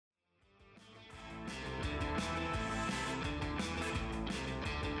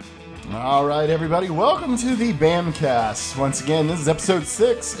All right, everybody, welcome to the BAMcast. Once again, this is episode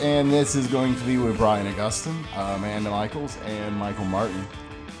 6, and this is going to be with Brian Augustin, Amanda Michaels, and Michael Martin.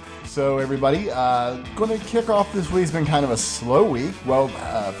 So, everybody, going to kick off this week. It's been kind of a slow week. Well,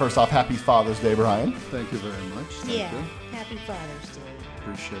 first off, happy Father's Day, Brian. Thank you very much. Thank you. Happy Father's Day.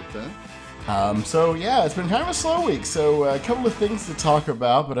 Appreciate that. It's been kind of a slow week. So, a couple of things to talk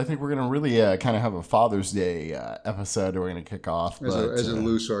about, but I think we're going to really kind of have a Father's Day episode we're going to kick off. As a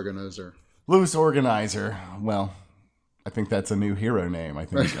loose organizer. Loose organizer. Well, I think that's a new hero name. I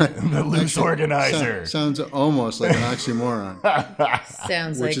think the loose organizer sounds almost like an oxymoron.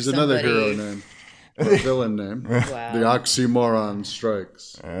 Sounds which like is somebody... another hero name, or villain name. Wow. The oxymoron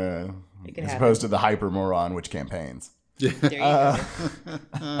strikes. As opposed to the hypermoron, which campaigns. There you go.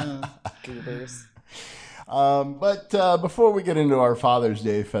 Goobers. Before we get into our Father's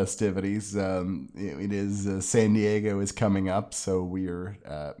Day festivities, it is San Diego is coming up, so we are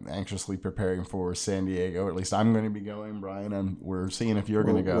anxiously preparing for San Diego. Or at least I'm going to be going, Brian, and we're seeing if you're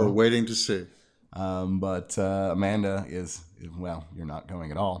going to go. We're waiting to see. But Amanda is, well, you're not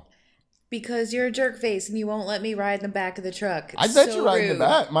going at all. Because you're a jerk face and you won't let me ride in the back of the truck. I bet you ride in the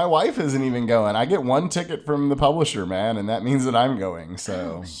back. My wife isn't even going. I get one ticket from the publisher, man, and that means that I'm going.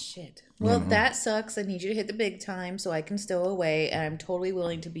 So. Oh, shit. Well, that sucks. I need you to hit the big time so I can stow away, and I'm totally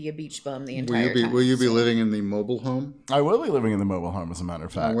willing to be a beach bum the entire time. Will you be living in the mobile home? I will be living in the mobile home, as a matter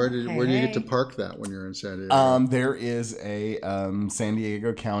of fact. And where do you get to park that when you're in San Diego? There is a San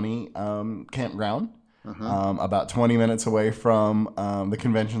Diego County campground, about 20 minutes away from the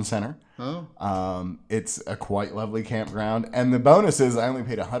convention center. Oh. It's a quite lovely campground, and the bonus is I only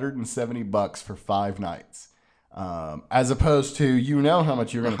paid $170 for 5 nights. As opposed to, how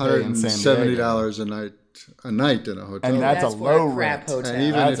much you're going to pay in San Diego. $170 a night in a hotel. And that's a low rent. Hotel. And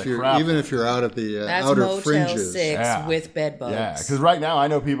even if you're out at the outer Motel fringes. 6 with bed bugs. Yeah, because right now I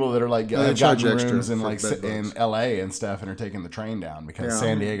know people that are like charge gotten extra rooms in for in LA and stuff and are taking the train down because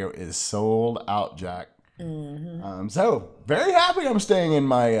San Diego is sold out, Jack. Mm-hmm. So very happy I'm staying in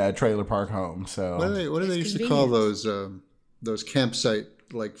my trailer park home. So what do they used to call those campsite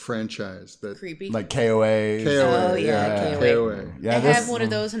like franchise that creepy like KOA. Oh yeah, KOA. Yeah, I have one of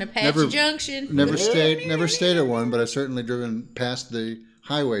those in Apache Junction. Never stayed at one, but I've certainly driven past the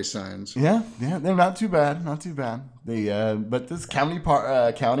highway signs. Yeah, they're not too bad. But this county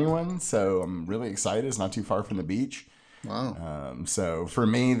one, so I'm really excited. It's not too far from the beach. Wow. So for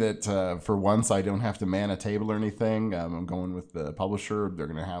me, that for once I don't have to man a table or anything. I'm going with the publisher. They're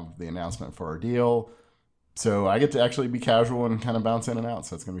going to have the announcement for our deal. So I get to actually be casual and kind of bounce in and out.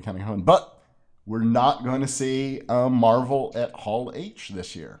 So it's going to be kind of fun. But we're not going to see Marvel at Hall H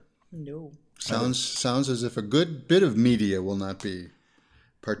this year. No. Sounds as if a good bit of media will not be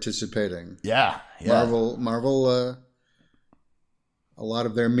participating. Yeah. Marvel. A lot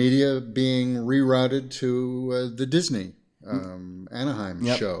of their media being rerouted to the Disney Anaheim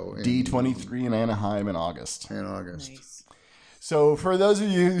show. D23 in Anaheim in August. Nice. So for those of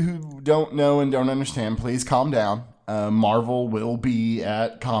you who don't know and don't understand, please calm down. Marvel will be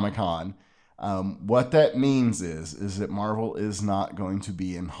at Comic-Con. What that means is that Marvel is not going to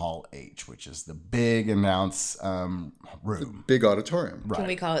be in Hall H, which is the big announced room. The big auditorium. Right. Can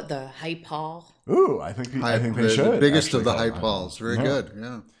we call it the Hype Hall? Ooh, I think they should. The biggest of the Hype Halls. Very good,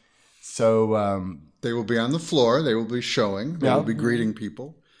 yeah. So they will be on the floor. They will be showing. They will be greeting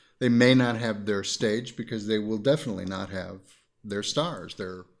people. They may not have their stage because they will definitely not have their stars,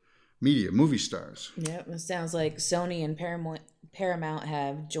 their movie stars. Yep, it sounds like Sony and Paramount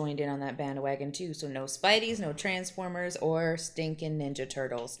have joined in on that bandwagon too. So no Spideys, no Transformers, or stinking Ninja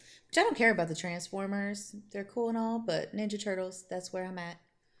Turtles. Which I don't care about the Transformers. They're cool and all, but Ninja Turtles, that's where I'm at.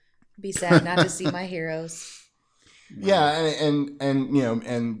 Be sad not to see my heroes. Yeah,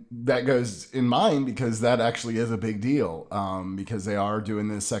 and that goes in mind because that actually is a big deal. Because they are doing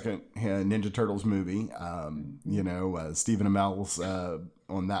this second Ninja Turtles movie. Stephen Amell's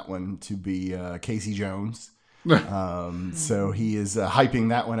on that one to be Casey Jones. So he is hyping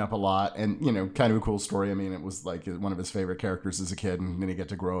that one up a lot, and kind of a cool story. I mean, it was like one of his favorite characters as a kid, and then he get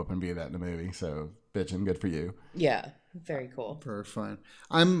to grow up and be that in the movie. So, bitchin', good for you. Yeah. Very cool. Very fine.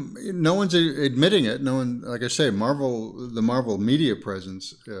 No one's admitting it. No one, like I say, the Marvel media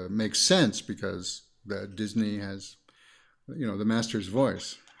presence makes sense because Disney has, the master's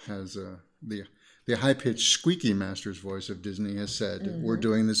voice has the high-pitched, squeaky master's voice of Disney has said, we're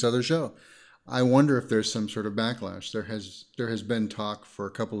doing this other show. I wonder if there's some sort of backlash. There has been talk for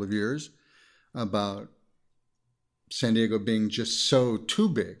a couple of years about San Diego being just so too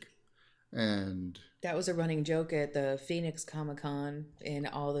big and That was a running joke at the Phoenix Comic-Con and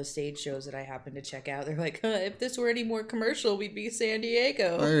all the stage shows that I happened to check out. They're like, if this were any more commercial, we'd be San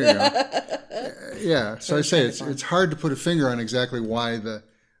Diego. There you go. Yeah, so I say it's hard to put a finger on exactly why the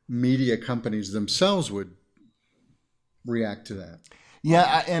media companies themselves would react to that.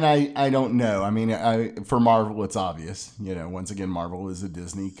 Yeah, and I don't know. I mean, for Marvel, it's obvious. You know, once again, Marvel is a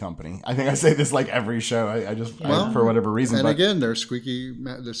Disney company. I think I say this like every show. For whatever reason. And again,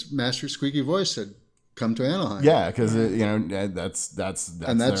 this master squeaky voice said, "Come to Anaheim." Yeah, because that's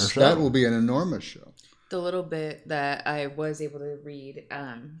their show. That will be an enormous show. The little bit that I was able to read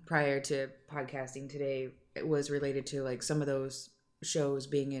prior to podcasting today was related to like some of those shows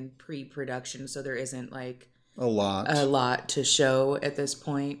being in pre-production, so there isn't like a lot to show at this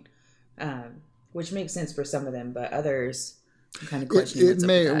point, which makes sense for some of them, but others I'm kind of questioning. It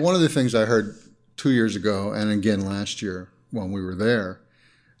may. One of the things I heard 2 years ago, and again last year when we were there,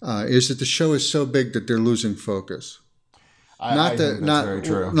 is that the show is so big that they're losing focus. I think that's very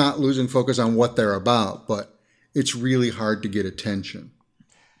true. Not losing focus on what they're about, but it's really hard to get attention.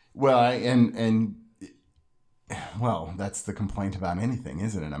 Well, well, that's the complaint about anything,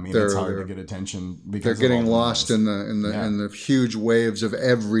 isn't it? I mean, it's hard to get attention because they're getting lost in the huge waves of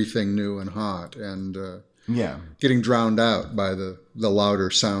everything new and hot, and getting drowned out by the louder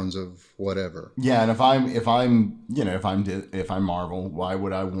sounds of whatever. Yeah, and if I'm Marvel, why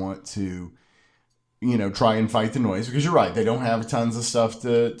would I want to, try and fight the noise? Because you're right, they don't have tons of stuff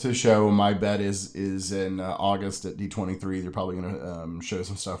to show. My bet is in August at D23, they're probably going to show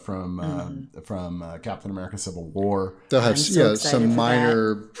some stuff from Captain America: Civil War. They'll have some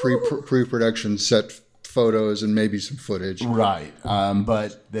minor pre-production set photos and maybe some footage. Right,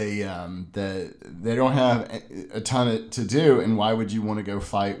 but they don't have a ton to do, and why would you want to go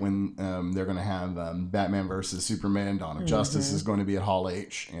fight when they're going to have Batman versus Superman? Dawn of Justice is going to be at Hall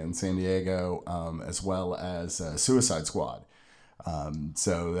H in San Diego, as well as Suicide Squad.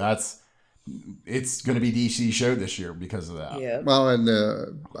 So it's going to be DC show this year because of that. Yeah. Well, and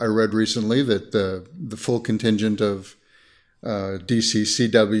I read recently that the full contingent of DC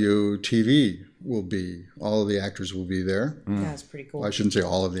CW TV all of the actors will be there. That's pretty cool. I shouldn't say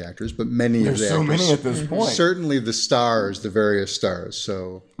all of the actors, but many of the actors. There's so many at this point. Certainly the stars, the various stars.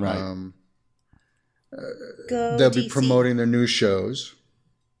 So right. They'll be promoting their new shows,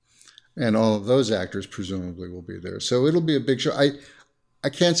 and all of those actors presumably will be there. So it'll be a big show. I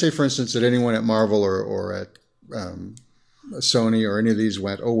can't say, for instance, that anyone at Marvel or at Sony or any of these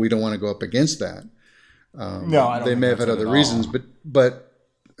went, we don't want to go up against that. No, I don't. They may have had other reasons, but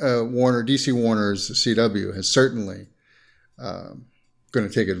DC Warner's CW has certainly going to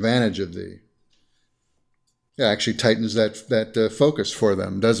take advantage of actually tightens that focus for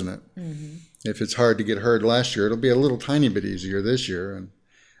them, doesn't it? Mm-hmm. If it's hard to get heard last year, it'll be a little tiny bit easier this year, and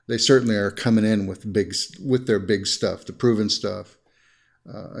they certainly are coming in with their big stuff, the proven stuff,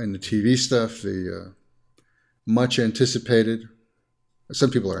 and the TV stuff, the much anticipated.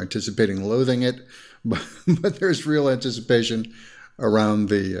 Some people are anticipating loathing it, but there's real anticipation around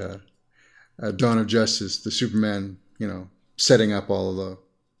the Dawn of Justice, the Superman, setting up all of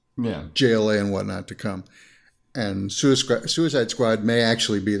the JLA and whatnot to come. And Suicide Squad may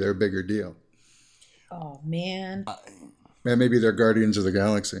actually be their bigger deal. Oh, man. And maybe they're Guardians of the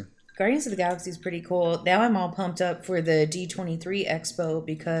Galaxy. Guardians of the Galaxy is pretty cool. Now I'm all pumped up for the D23 Expo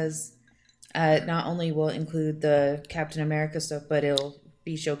because not only will it include the Captain America stuff, but it'll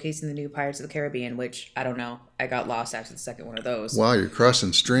be showcasing the new Pirates of the Caribbean, which, I don't know, I got lost after the second one of those. Wow, you're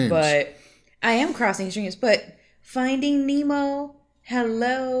crossing streams. But I am crossing streams, but Finding Nemo,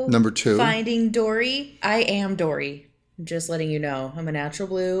 hello. Number 2. Finding Dory, I am Dory. I'm just letting you know. I'm a natural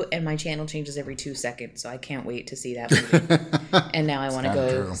blue, and my channel changes every 2 seconds, so I can't wait to see that movie. And now I want to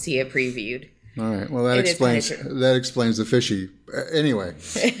go see it previewed. All right, well, that explains the fishy. Anyway.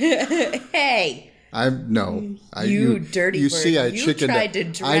 Hey. You dirty you bird. See, I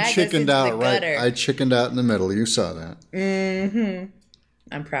chickened out right. I chickened out in the middle. You saw that. Mm-hmm.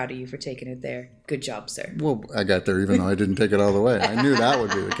 I'm proud of you for taking it there. Good job, sir. Well, I got there even though I didn't take it all the way. I knew that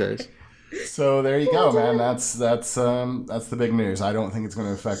would be the case. So there you go, man. That's the big news. I don't think it's going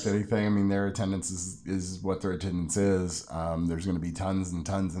to affect anything. I mean, their attendance is what their attendance is. There's going to be tons and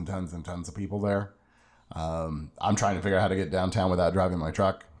tons and tons and tons of people there. I'm trying to figure out how to get downtown without driving my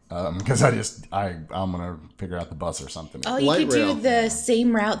truck. Because I'm gonna figure out the bus or something. Oh, you could do the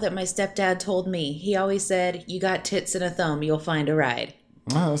same route that my stepdad told me. He always said, "You got tits and a thumb, you'll find a ride."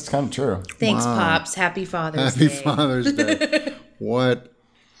 Oh, that's kind of true. Thanks, Pops. Happy Father's Day. Happy Father's Day. What?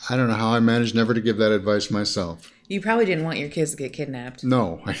 I don't know how I managed never to give that advice myself. You probably didn't want your kids to get kidnapped.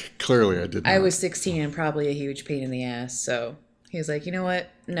 No, clearly I didn't. I was 16 and probably a huge pain in the ass, so He was like, you know what?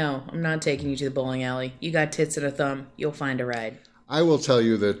 No, I'm not taking you to the bowling alley. You got tits and a thumb. You'll find a ride. I will tell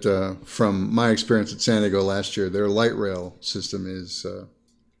you that from my experience at San Diego last year, their light rail system is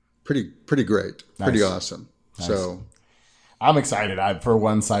pretty great, pretty Nice. awesome. Nice. So I'm excited. For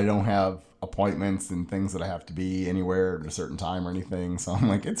once, I don't have appointments and things that I have to be anywhere at a certain time or anything. So I'm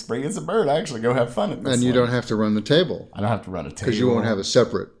like, it's free as a bird. I actually go have fun at this. and you one. don't have to run the table I don't have to run a table. because you won't have a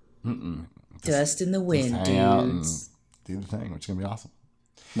separate. Dust in the wind, hang out and dudes. do the thing, which is gonna be awesome.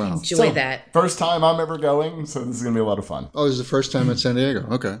 Wow. Enjoy So, that. First time I'm ever going, so this is gonna be a lot of fun. Oh, this is the first time at San Diego.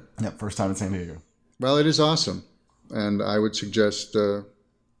 Okay. Yep, first time in San Diego. Well, it is awesome, and I would suggest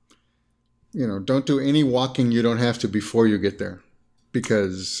don't do any walking you don't have to before you get there,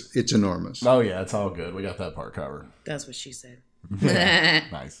 because it's enormous. Oh yeah, it's all good. We got that part covered. That's what she said.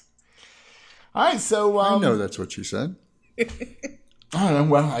 Nice. All right, so I know that's what you said. I don't know.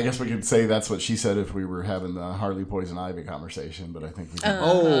 Well, I guess we could say that's what she said if we were having the Harley Poison Ivy conversation, but I think we can.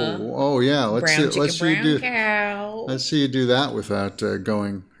 Oh yeah. Let's Brown see. chicken, brown cow. Let's see you do that without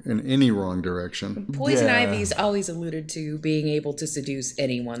going in any wrong direction. Poison Yeah. Ivy's always alluded to being able to seduce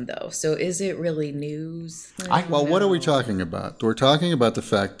anyone, though. So is it really news? Well, what are we talking about? We're talking about the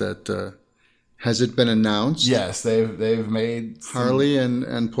fact that has it been announced? Yes, they've made some- Harley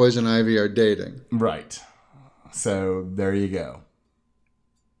and Poison Ivy are dating. right. So there you go.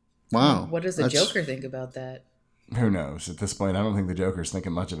 Wow. What does the That's- Joker think about that? Who knows? At this point, I don't think the Joker's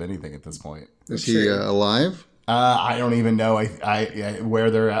thinking much of anything at this point. Is he alive? I don't even know where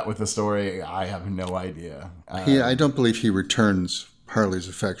they're at with the story. I have no idea. I don't believe he returns Harley's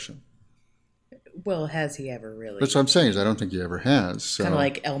affection. Well, has he ever really? That's what I'm saying. Is I don't think he ever has. So. Kind of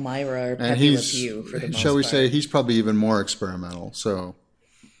like Elmira or and Pepe Le he's, Pew for the most shall we part. say, he's probably even more experimental. So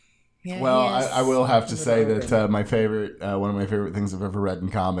Yeah, Well, he is I will have to a say little that my favorite, one of my favorite things I've ever read in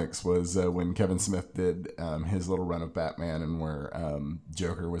comics was when Kevin Smith did his little run of Batman, and where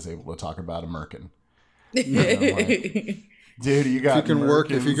Joker was able to talk about a Merkin. Dude, you got if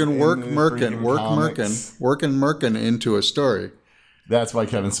you can work Merkin into a story. That's why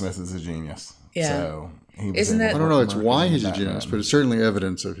Kevin Smith is a genius. Yeah. So he was Isn't able that- to I don't know work it's Merkin why into he's a Batman. genius, but it's certainly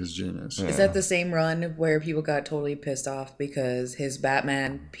evidence of his genius. Is that the same run where people got totally pissed off because his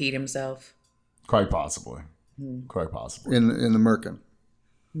Batman peed himself? Quite possibly. Hmm. Quite possibly. In the Merkin.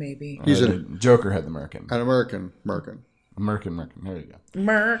 Maybe. He's The Joker had the Merkin. An American Merkin. Merkin. There you go.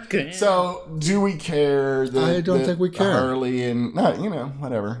 Merkin. So, do we care? I don't think we care. Harley and no,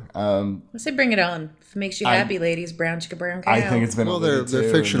 whatever. I say bring it on. If it makes you happy, ladies, brown chicken, brown cow. I think it's been Well, they're alluded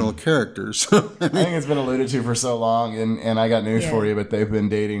to, fictional and characters. I think it's been alluded to for so long, and I got news Yeah. for you, but they've been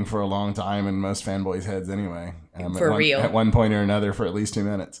dating for a long time in most fanboys' heads anyway. For real. At one point or another, for at least 2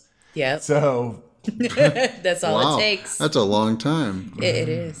 minutes. Yep. So, That's all Wow, it takes. that's a long time. It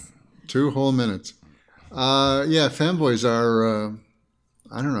is. 2 whole minutes. Yeah, fanboys are,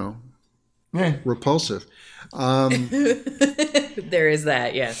 I don't know, yeah. repulsive. There is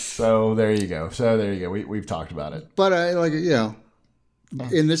that, yes. So there you go. We've talked about it. But I like it. Yeah.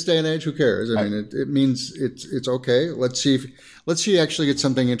 In this day and age, who cares? I mean, it means it's okay. Let's see you actually get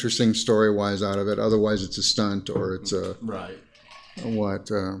something interesting story wise out of it. Otherwise, it's a stunt or it's a Right.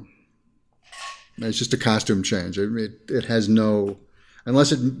 what? It's just a costume change. It has no,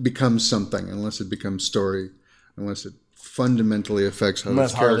 unless it becomes something, unless it becomes story, unless it fundamentally affects how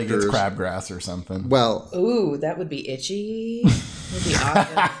Unless its Harley characters. gets crabgrass or something. Well, Ooh, that would be itchy. Would be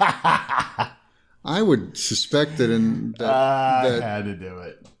awesome. I would suspect that I that had to do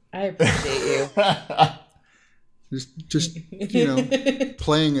it. I appreciate you. just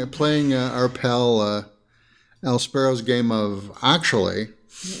playing our pal Al Sparrow's game of actually.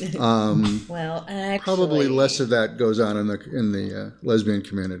 Well, actually, Probably less of that goes on in the lesbian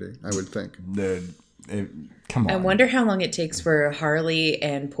community, I would think. Come on. I wonder how long it takes for Harley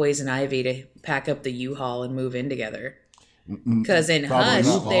and Poison Ivy to pack up the U-Haul and move in together. Because in Probably Hush,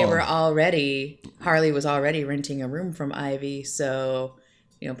 not they long. were Harley was already renting a room from Ivy. So,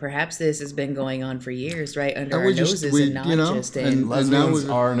 perhaps this has been going on for years, right under our noses, and not just in. and now Lesbians we've-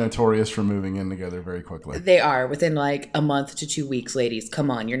 are notorious for moving in together very quickly. They are within like a month to 2 weeks, ladies.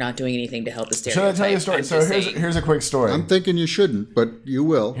 Come on, you're not doing anything to help the Should I stereotype. tell you a story? I'm So just here's saying. here's a quick story. I'm thinking you shouldn't, but you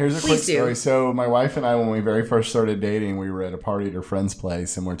will. Here's a quick Please do. story. So my wife and I, when we very first started dating, we were at a party at her friend's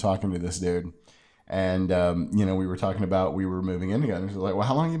place, and we're talking to this dude. And, we were talking about we were moving in together. She's like, well,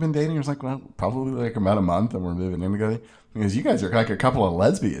 how long have you been dating? I was like, well, probably like about a month, and we're moving in together. Because you guys are like a couple of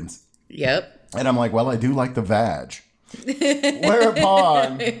lesbians. Yep. And I'm like, well, I do like the vag.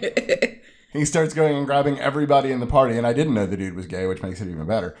 Whereupon he starts going and grabbing everybody in the party. And I didn't know the dude was gay, which makes it even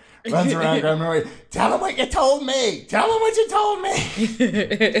better. Runs around grabbing everybody. Tell him what you told me. Tell him what you told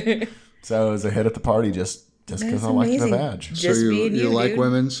me. So it was a hit at the party, just just because That's I like the amazing. badge. Just so being you you, like dude.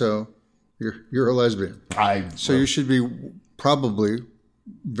 women, so you're a lesbian. So you should be probably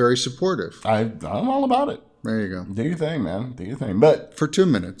very supportive. I'm all about it. There you go. Do your thing, man. Do your thing. But For 2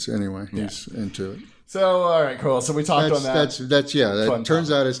 minutes, anyway, he's into it. so, all right, cool. So we talked on that. That Fun turns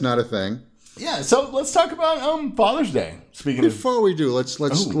topic. out it's not a thing. Yeah. So let's talk about Father's Day. Speaking of. Before we do, let's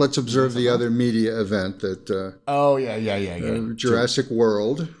observe the other media event that Oh yeah. Jurassic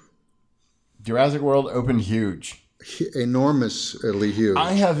World, Jurassic World opened huge. enormously huge.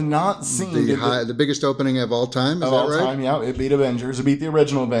 I have not seen the biggest opening of all time. Is of that all right? time. Yeah, it beat Avengers. It beat the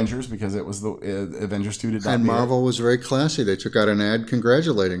original Avengers because it was the Avengers 2 did not And beat it. Marvel was very classy. They took out an ad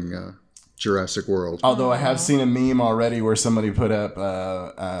congratulating Jurassic World. Although I have seen a meme already where somebody put up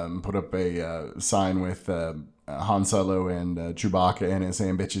a sign with Han Solo and Chewbacca in it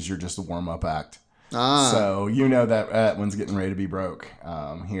saying, "Bitches, you're just a warm-up act." So you know that one's getting ready to be broke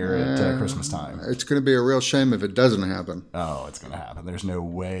here at Christmas time. It's going to be a real shame if it doesn't happen. Oh, it's going to happen. There's no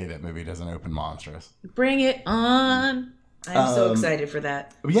way that movie doesn't open monstrous. Bring it on. I'm so excited for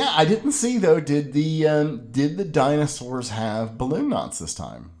that. Yeah, I didn't see though. Did the dinosaurs have balloon knots this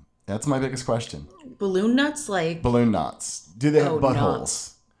time? That's my biggest question. Balloon nuts, like Balloon knots. Do they have Oh,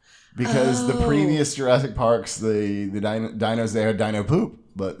 buttholes? Because the previous Jurassic Parks, the dinos, they had dino poop,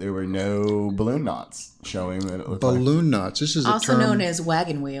 but there were no balloon knots showing that it looked like. Balloon knots. This is a also term. known as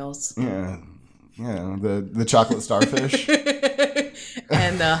wagon wheels, Yeah, the chocolate starfish.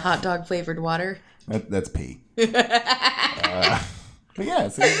 and the hot dog flavored water. That's pee. But yeah,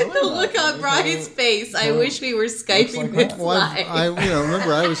 it's a balloon The knot. look on Brian's face. I wish we were Skyping like this that. Well, live.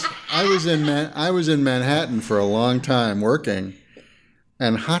 remember I was in Manhattan for a long time working,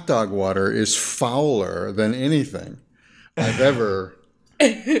 and hot dog water is fouler than anything I've ever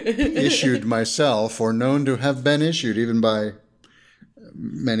issued myself or known to have been issued, even by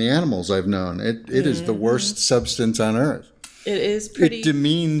many animals I've known. It is the worst substance on earth. It is pretty. It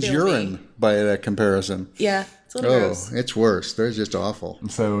demeans filthy. urine by that comparison. Yeah, it's a little Oh, gross. it's worse. They're just awful.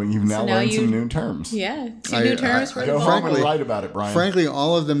 So you've now now learned some you- new terms. Yeah, two I- new terms for Go the home and Frankly- write about it, Brian. Frankly,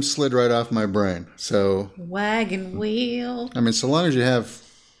 all of them slid right off my brain. So, wagon wheel. I mean, so long as you have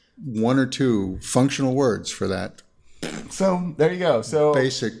one or two functional words for that So there you go. So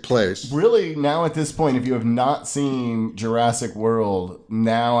basic place. really, now at this point, if you have not seen Jurassic World,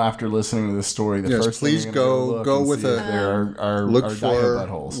 now after listening to this story, the Yes, first please thing you're gonna go- look go and with see a- if there are Look dino for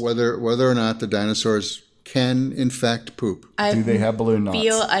buttholes. whether or not the dinosaurs can, in fact, poop. Do they have balloon knots?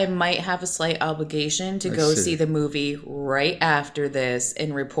 Feel I might have a slight obligation to go see. see the movie right after this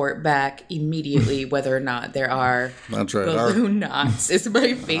and report back immediately whether or not there are That's right. balloon knots. It's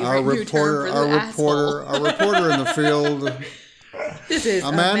my favorite new term for the asshole. Our reporter in the field. This is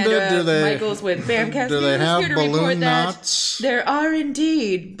Amanda, do they- Michaels with Bamcast Do they News, have here to report balloon that knots? there are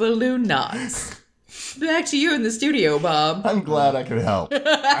indeed balloon knots. Back to you in the studio, Bob. I'm glad I could help.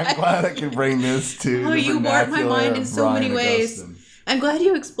 I'm glad I could bring this to Oh, the you warped my vernacular mind of in so Brian many ways. Augustine. I'm glad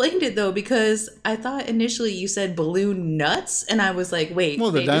you explained it though, because I thought initially you said balloon nuts, and I was like, wait,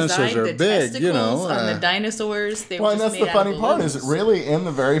 Well, the they dinosaurs designed are the big, you know, testicles on the dinosaurs. They Well, were and just that's the made out of funny part is balloons. really in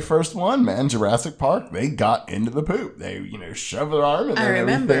the very first one, man, Jurassic Park, they got into the poop. They, shove their arm in I there and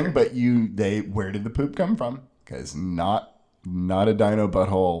remember. everything, but where did the poop come from? Because not a dino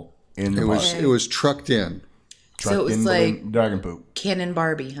butthole in the park. It was trucked in. So it was in like balloon- dragon poop. Ken and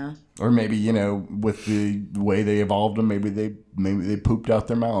Barbie, huh? Or maybe, with the way they evolved them, maybe they pooped out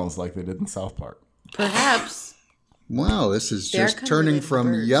their mouths like they did in South Park. Perhaps. Wow, this is They're just kind of turning related from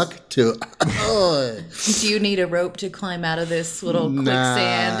birds. yuck to. Oh. Do you need a rope to climb out of this little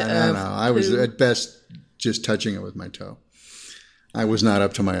quicksand No. of I was poop? at best just touching it with my toe. I was not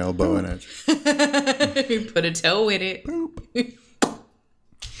up to my elbow in it. Put a toe in it.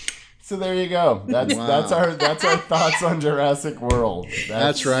 So there you go. That's our thoughts on Jurassic World.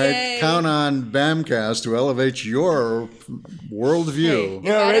 That's right. Yay. Count on Bamcast to elevate your worldview.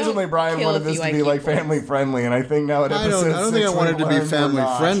 Originally don't Brian kill wanted if this you to be keep like family friendly, and I think now at I episode don't think I 6 wanted to we be learned we're family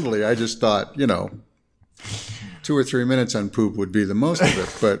not. friendly. I just thought, 2 or 3 minutes on poop would be the most of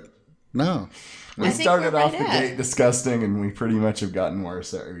it. But no. We I think started we're off right the at. gate disgusting, and we pretty much have gotten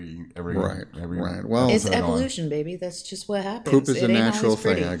worse every Right. Well, It's episode on. evolution, baby. That's just what happens. poop is It a ain't natural always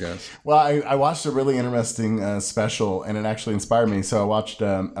pretty. thing, I guess. Well, I watched a really interesting special, and it actually inspired me. So I watched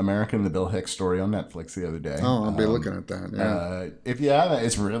American, the Bill Hicks story on Netflix the other day. Oh, I'll be looking at that. Yeah. If you haven't,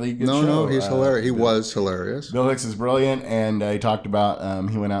 it's a really good. No, show. he's hilarious. He was hilarious. Bill Hicks is brilliant, and he talked about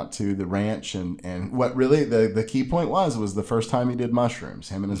he went out to the ranch, and what really the key point was the first time he did mushrooms.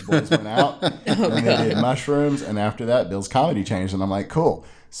 Him and his boys went out, and they did mushrooms, and after that, Bill's comedy changed, and I'm like, cool.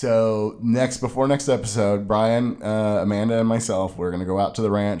 So before next episode, Brian, Amanda, and myself, we're going to go out to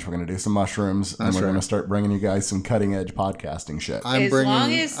the ranch. We're going to do some mushrooms, and we're going to start bringing you guys some cutting edge podcasting shit. I'm bringing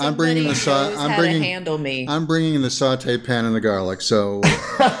handle me. I'm bringing the saute pan and the garlic. So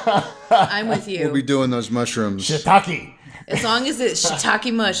I'm with you. we'll be doing those mushrooms. Shiitake. As long as it's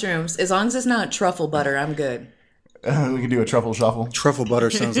shiitake mushrooms, as long as it's not truffle butter, I'm good. We can do a truffle shuffle. Truffle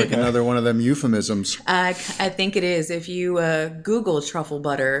butter sounds like another one of them euphemisms. I think it is. If you Google truffle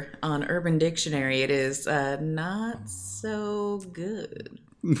butter on Urban Dictionary, it is not so good.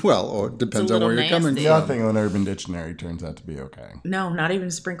 Well, or it depends on where you're coming nasty. from. Nothing on Urban Dictionary turns out to be okay. No, not even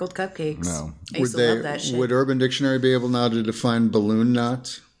sprinkled cupcakes. No. I used to love that shit. Would Urban Dictionary be able now to define balloon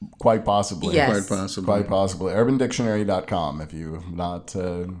knots? Quite possibly. Yes. Quite possibly. Quite possibly. UrbanDictionary.com. If you have not,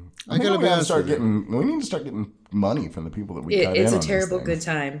 I gotta be honest with you. we need to start getting money from the people that we cut in It's on a these terrible things. good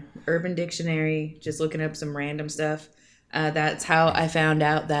time. Urban Dictionary, just looking up some random stuff. That's how I found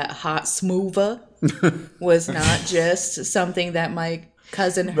out that hot smoova was not just something that my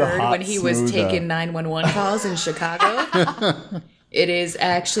cousin heard hot when he was smoother. taking 911 calls in Chicago. It is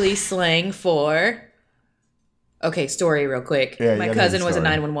actually slang for... Okay, story real quick. Yeah, My you gotta cousin hear the was a story.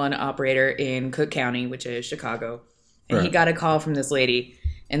 911 operator in Cook County, which is Chicago. And he Right. got a call from this lady.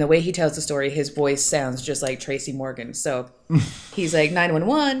 And the way he tells the story, his voice sounds just like Tracy Morgan. So he's like,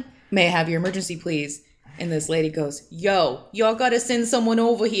 911, may I have your emergency, please? And this lady goes, yo, y'all got to send someone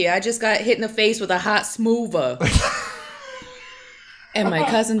over here. I just got hit in the face with a hot smoova. And my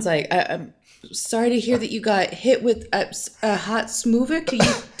cousin's like, I'm sorry to hear that you got hit with a hot smoova. Can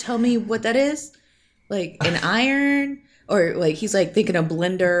you tell me what that is? Like an iron? Or like he's like thinking a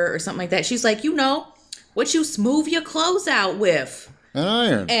blender or something like that. She's like, you know, what you smooth your clothes out with. An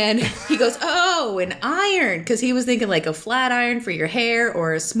iron. And he goes, oh, an iron. Because he was thinking like a flat iron for your hair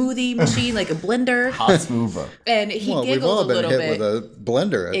or a smoothie machine, like a blender. Hot smoother. And he Well, we've giggled all a been little hit bit. with a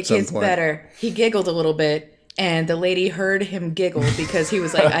blender at It some gets point. better. He giggled a little bit. And the lady heard him giggle because he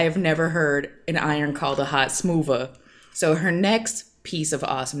was like, I have never heard an iron called a hot smoova. So her next piece of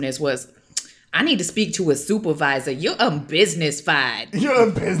awesomeness was, I need to speak to a supervisor. You're unbusinessfied. You're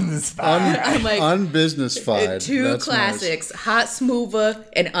a business fine. I'm like, Unbusinessfied. two That's classics, hot smoova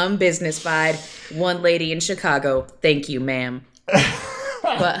and unbusinessfied. One lady in Chicago. Thank you, ma'am.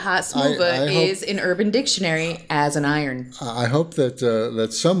 But hot smoova I hope- is in Urban Dictionary as an iron. Nice. I hope that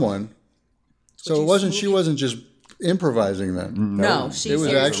that someone. So you it wasn't. smooth She wasn't just improvising then. No, she It was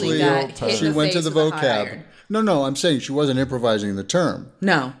seriously actually. got hit She in the went to face the with a hot vocab. iron. No, I'm saying she wasn't improvising the term.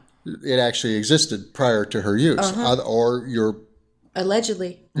 No, It actually existed prior to her use, Uh-huh. or your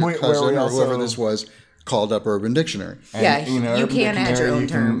allegedly. cousin or whoever this was called up Urban Dictionary. Yeah, And, you Urban can add your Dictionary, own you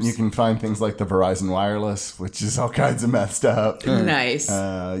terms. You can find things like the Verizon Wireless, which is all kinds of messed up. Nice.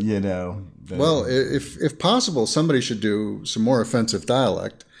 Well, if possible, somebody should do some more offensive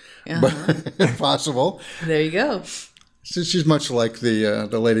dialect. But if possible, There you go. since she's much like the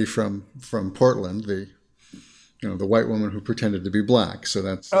lady from Portland, the white woman who pretended to be black. So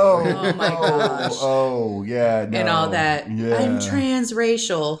that's Oh my gosh. Oh, yeah. No. And all that. Yeah. I'm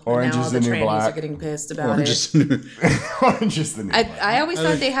transracial. Orange and now is all the the new trannies black. are getting pissed about Orange it. is the new- Orange is the new black. I always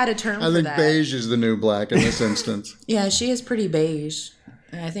thought they had a term I for think that. beige is the new black in this instance. Yeah, she is pretty beige.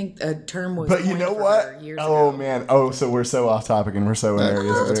 And I think a term was. But you coined know for what? her years Oh, ago. man. Oh, so we're so off topic and we're so in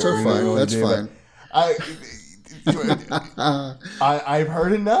areas. That's where we fine. really That's do that. I've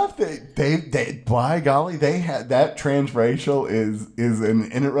heard enough that they by golly, they had that transracial is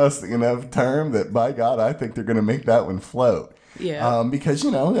an interesting enough term that by God, I think they're going to make that one float. Yeah. Because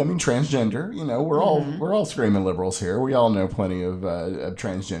transgender. We're all screaming liberals here. We all know plenty of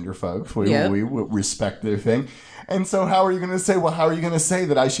transgender folks. We Yep. we respect their thing. And so, how are you going to say? Well, how are you going to say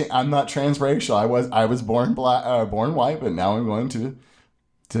that I'm not transracial? I was born black, born white, but now I'm going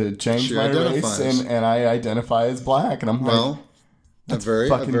to change She my race identifies. and I identify as black. And I'm like, Well, a very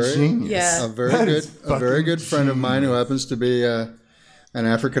genius. Yeah. a very That good is a very fucking good friend of mine who happens to be an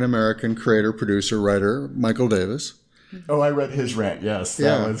African American creator, producer, writer, Michael Davis. Oh, I read his rant. Yes, that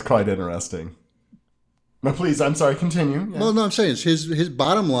Yeah. was quite interesting. But please, I'm sorry. Continue. Yeah. Well, no, I'm saying his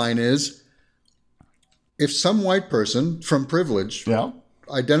bottom line is, if some white person from privilege Yeah.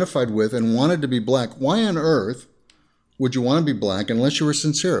 identified with and wanted to be black, why on earth would you want to be black unless you were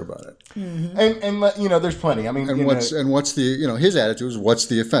sincere about it? And there's plenty. I mean, And what's the his attitude is, what's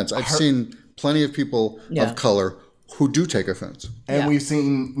the offense? I've seen plenty of people Yeah. of color who do take offense. and Yeah. we've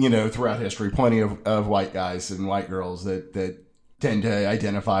seen, throughout history, plenty of white guys and white girls that tend to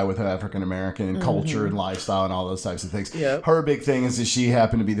identify with African American culture and lifestyle and all those types of things. Yep. Her big thing is that she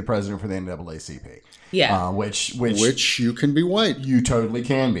happened to be the president for the NAACP. Yeah. Which You can be white. you totally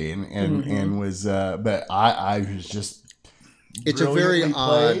can be, and was, but I was just It's a very brilliantly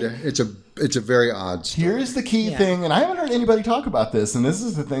odd. played. It's a very odd story. Here's the key Yeah. thing, and I haven't heard anybody talk about this, and this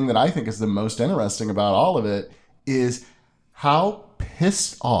is the thing that I think is the most interesting about all of it, is how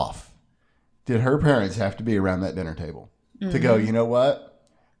pissed off did her parents have to be around that dinner table to go, you know what?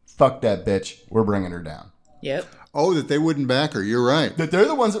 Fuck that bitch. We're bringing her down. Yep. Oh, that they wouldn't back her. You're right. That they're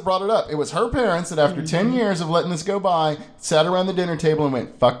the ones that brought it up. It was her parents that after 10 years of letting this go by, sat around the dinner table and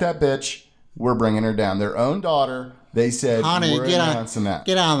went, fuck that bitch. We're bringing her down. Their own daughter, they said, Honey, we're get announcing that.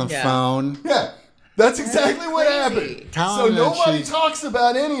 on the Yeah. phone. Yeah. That's exactly what crazy. happened. Tell So him that nobody she- talks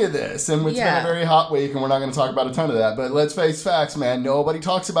about any of this. And it's been Yeah. a very hot week, and we're not going to talk about a ton of that. But let's face facts, man. Nobody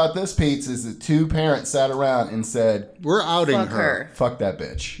talks about this, Pete, is that two parents sat around and said, We're outing Fuck her. fuck that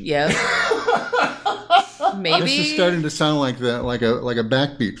bitch. Yep. Maybe. This is starting to sound like that, like a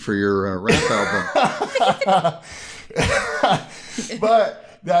backbeat for your rap album.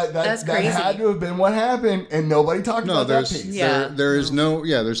 But that That's crazy. had to have been what happened, and nobody talked No, about that there's piece. Yeah. there's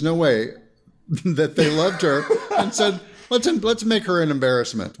no way that they loved her and said let's make her an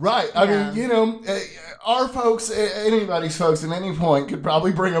embarrassment. Right. I Yeah. mean, you know, our folks, anybody's folks at any point could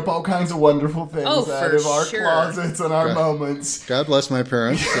probably bring up all kinds of wonderful things Oh, out for of our sure. closets and our Okay. moments. God bless my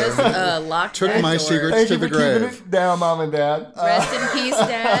parents. Locked Took that my door. secrets Thank to you the for keeping grave. it down, Mom and Dad. Rest in peace,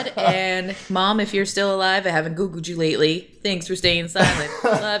 Dad. And Mom, if you're still alive, I haven't Googled you lately. Thanks for staying silent.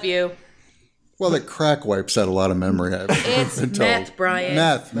 Love you. Well, the crack wipes out a lot of memory. I've It's been told. meth, Brian.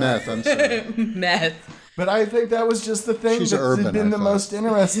 Meth. I'm sorry. Meth. But I think that was just the thing She's that's urban, been I the thought. most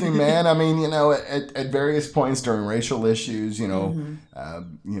interesting, man. I mean, you know, at various points during racial issues, you know,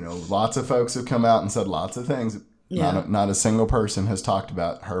 lots of folks have come out and said lots of things. Yeah. Not a single person has talked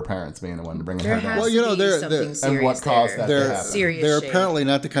about her parents being the one to bring There her down. has Well, you to know, be they're- something they're- serious and what caused there. that to They're happen. Serious they're shade. apparently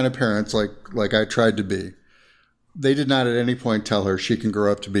not the kind of parents like I tried to be. They did not at any point tell her she can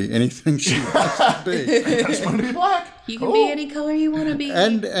grow up to be anything she wants to be. I just want to be black. You can Cool. be any color you want to be.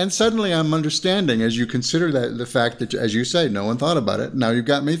 And suddenly I'm understanding as you consider that the fact that, as you say, no one thought about it. Now you've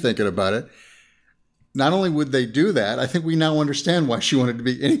got me thinking about it. Not only would they do that, I think we now understand why she wanted to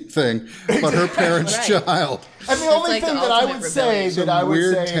be anything but her parents' Right. child. And the only like thing the that I ultimate would say rebellion. that I would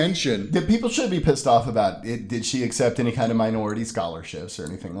Weird say tension. that people should be pissed off about it. Did she accept any kind of minority scholarships or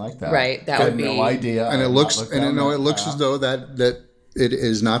anything like that? Right, that I would had be- no idea. And I it have looks not looked and down no, that it looks path. as though that it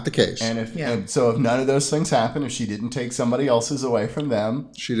is not the case. And if Yeah. and so if none of those things happen, if she didn't take somebody else's away from them,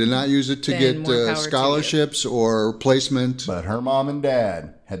 She did not use it to Then get more power to you. scholarships or placement. but her mom and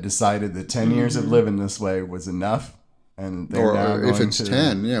dad had decided that 10 years of living this way was enough, and they're now Or if going it's to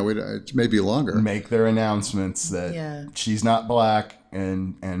 10, yeah, it's maybe longer. make their announcements that Yeah. she's not black,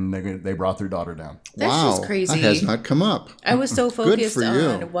 and they brought their daughter down. That's wow, just crazy. That has not come up. I was so focused for you.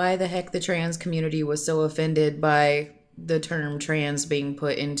 on why the heck the trans community was so offended by the term trans being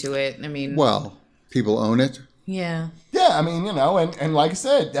put into it. I mean, Well, people own it. yeah. Yeah, I mean, you know, and like I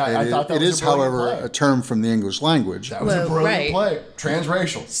said, I thought that It was is, a brilliant however, play. a term from the English language. That was a Well, brilliant right. play.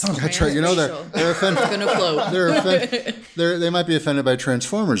 Transracial. Son of a That's right. You know, Transracial. they're offended. Gonna float. They might be offended by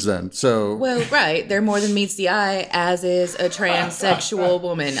Transformers then. So Well, right. They're more than meets the eye, as is a transsexual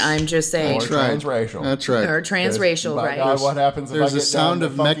woman. I'm just saying. Or That's right. transracial. That's right. Or transracial, By right? God, what happens if There's I a get sound down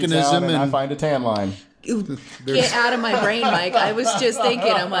of to Funky mechanism Town and I and- find a tan line? Get out of my brain, Mike. I was just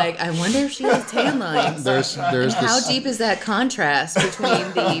thinking, I'm like, I wonder if she has tan lines. there's How this. deep is that contrast between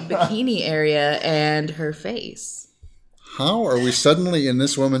the bikini area and her face? How are we suddenly in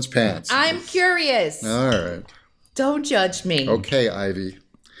this woman's pants? I'm curious. All right. Don't judge me. Okay, Ivy.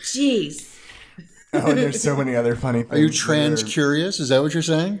 Jeez. Oh, and there's so many other funny things. Are you that trans curious? Is that what you're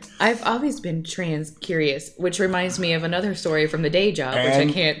saying? I've always been trans curious, which reminds me of another story from the day job, which I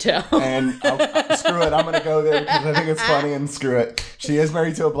And- can't tell. And screw it, I'm going to go there because I think it's funny, and screw it. She is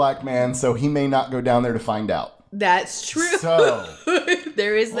married to a black man, so he may not go down there to find out. That's true. So,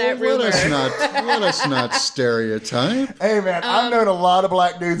 There is that Let rumor. us not stereotype. hey man, I've known a lot of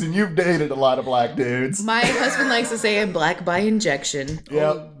black dudes, and you've dated a lot of black dudes. My husband likes to say I'm black by injection.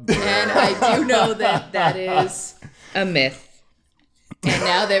 Yep. And I do know that that is a myth. And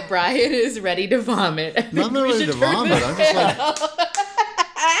now that Brian is ready to vomit, I think I'm not we ready should to turn vomit. this I'm just like,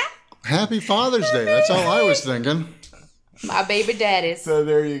 Happy Father's Day. That's all I was thinking. my baby daddies. So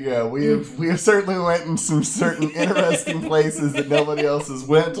there you go. We have certainly went in some certain interesting places that nobody else has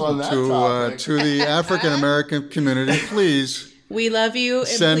went on that topic. To the African American community, please We love you,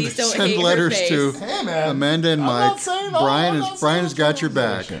 and please don't hate her letters face. to Hey man, Amanda and I'm Mike. not saying all- I'm not saying Brian's got your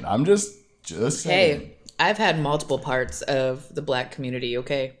back. translation. I'm just saying. Hey, I've had multiple parts of the black community,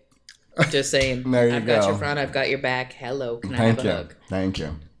 okay? Just saying. There you I've got go. your front, I've got your back. Hello, can I Thank have you. a hug? Thank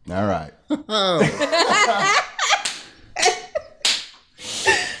you. All right. Oh,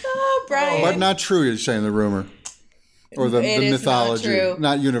 Oh, Brian. but not true. You're saying the rumor. Or the It is not mythology, true.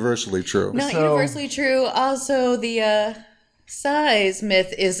 not universally true. Not So- universally true. Also, the size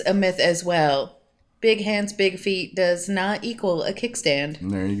myth is a myth as well. Big hands, big feet does not equal a kickstand.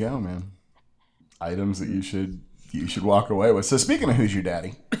 And there you go, man. Items that you should walk away with. So speaking of who's your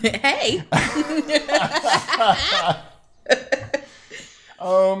daddy, Hey,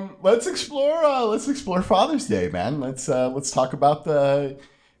 let's explore Father's Day, man. Let's talk about the.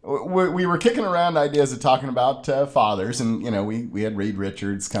 We were kicking around ideas of talking about fathers, and we had Reed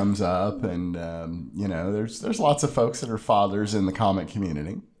Richards comes up, and there's lots of folks that are fathers in the comic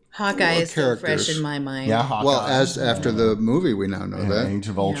community. Hawkeye is still characters. fresh in my mind. Yeah, Hawkeye. Well, as after the movie, we now know that. Age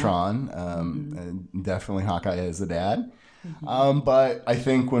of Ultron, and definitely Hawkeye is the dad. But I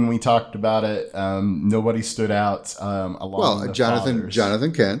think when we talked about it, nobody stood out along Well, the Jonathan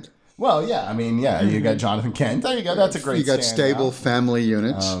fathers. Kent. Well, yeah, I mean, yeah, you got Jonathan Kent. There you go. That's a great. You got standout. stable family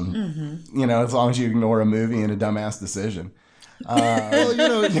units. As long as you ignore a movie and a dumbass decision.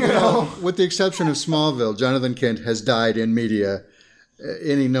 Well, with the exception of Smallville, Jonathan Kent has died in media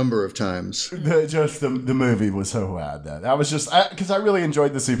any number of times. The movie was so bad that was just because I really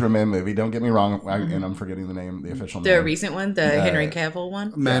enjoyed the Superman movie. Don't get me wrong, and I'm forgetting the official name. The recent one, the Henry Cavill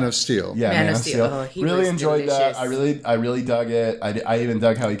one. Man of Steel. Yeah, Man of Steel. Oh, he really was enjoyed delicious. that. I really dug it. I even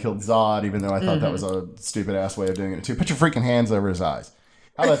dug how he killed Zod, even though I thought that was a stupid ass way of doing it too. Put your freaking hands over his eyes.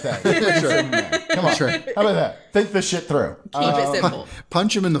 How about that? Come on. How about that? Think this shit through. Keep it simple.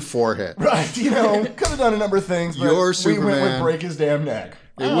 Punch him in the forehead. Right. Could have done a number of things, but You're we went Superman. with break his damn neck.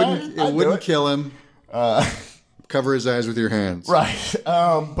 It wouldn't kill him. Cover his eyes with your hands. Right.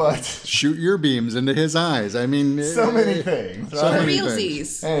 But Shoot your beams into his eyes. I mean, so many things. so Right? many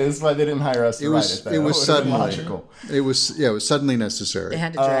Realsies. Hey, this is why they didn't hire us to write it. Though. It was would've been suddenly. logical. It was suddenly necessary. They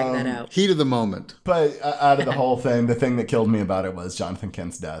had to drag that out. Heat of the moment. But out of the whole thing, the thing that killed me about it was Jonathan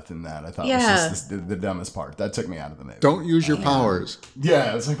Kent's death, and that I thought Yeah. was just the dumbest part. That took me out of the movie. Don't use your powers.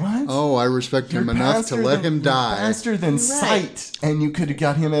 Yeah, it's like what? Oh, I respect him You're enough to faster let than- him die. you're faster than sight, and you could have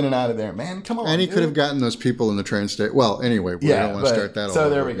got him in and out of there, man. Come on, And he dude. could have gotten those people in the train station. Well, anyway, we don't want to start that all so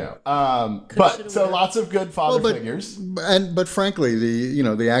there over we again. go. shoulda, woulda. Lots of good father Well, but- figures. But frankly,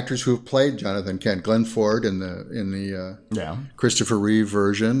 the actors who've played Jonathan Kent, Glenn Ford in the Yeah, Christopher Reeve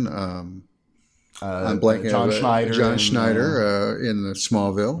version, I'm blanking. John Schneider. John and, Schneider in the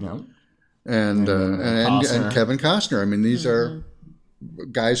Smallville, yeah. and Costner. Kevin Costner. I mean, these are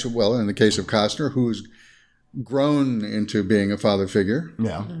guys who, well, in the case of Costner, who's grown into being a father figure.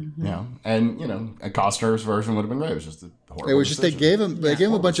 Yeah, yeah, and Costner's version would have been great. It was just a horrible. It was just they decision. gave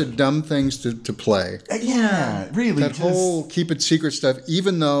him a bunch of dumb things to play. Yeah, really. That whole keep it secret stuff,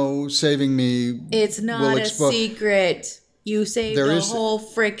 even though saving me It's will not a expo- secret. You saved There the is- whole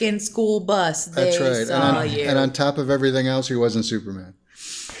freaking school bus. They That's right. saw And you. and on top of everything else, he wasn't Superman.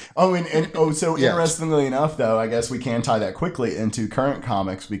 So Yeah. interestingly enough, though, I guess we can tie that quickly into current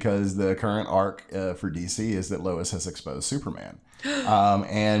comics because the current arc for DC is that Lois has exposed Superman.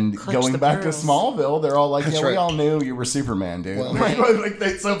 And going the back pearls. to Smallville, they're all like, That's we right. all knew you were Superman, dude. Well,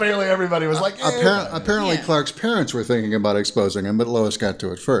 So apparently everybody was like, Apparently, Yeah. Clark's parents were thinking about exposing him, but Lois got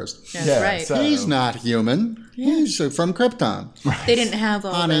to it first. That's yeah, right. so- He's not human. He's from Krypton. They didn't have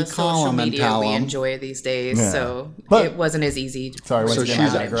all Honey, the call social him and media tell we him. enjoy these days, Yeah. so But- it wasn't as easy. Sorry, once So again,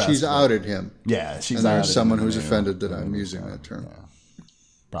 she's I digress, she's but- outed him. Yeah, she's And outed there's someone him, who's yeah. offended that I'm using that term.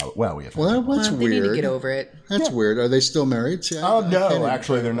 Probably, well, we have. Well, that's Well, they need to weird. get over it. That's weird. Are they still married? See, I can't No, even-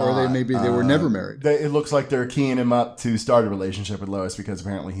 actually, they're not. Or they were never married. It looks like they're keying him up to start a relationship with Lois because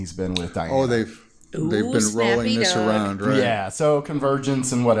apparently he's been with Diana. Oh, they've been snappy rolling this dog. around, right? Yeah, so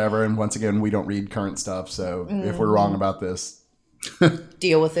convergence and whatever. And once again, we don't read current stuff. So if we're wrong about this,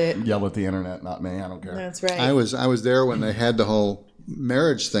 Deal with it. yell at the internet, not me. I don't care. That's right. I was there when they had the whole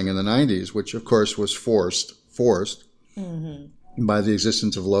marriage thing in the 90s, which of course was forced by the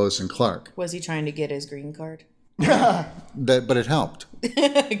existence of Lois and Clark. Was he trying to get his green card? But it helped.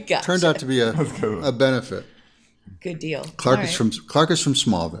 Gotcha. Turned out to be a benefit. Good deal. Clark All is right. Clark is from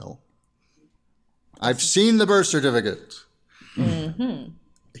Smallville. I've seen the birth certificate.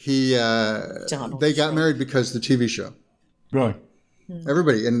 He Donald they got married because of the TV show. Really?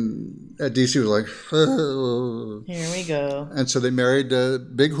 Everybody at DC was like, oh. Here we go. And so they married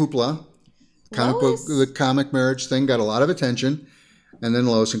big hoopla. The comic marriage thing got a lot of attention, and then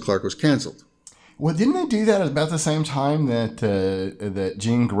Lois and Clark was canceled. Well, didn't they do that at about the same time that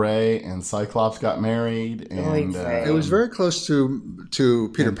Jean Grey and Cyclops got married? And Right. It was very close to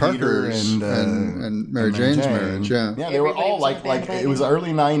Peter and Parker's and Mary Jane's marriage. Yeah, Yeah, they were Everybody all was on like the it was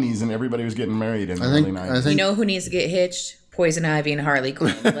early '90s, and everybody was getting married in the early '90s. I You think know who needs to get hitched? Poison Ivy and Harley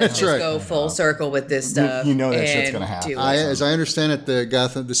Quinn. Let's just right. go full circle with this stuff. you know that shit's and gonna happen. do it. as I understand it,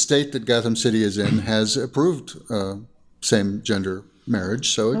 the state that Gotham City is in has approved same gender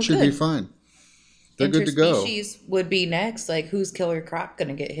marriage, so it should be good. fine. They're good to go. Interspecies would be next. Like, who's Killer Croc going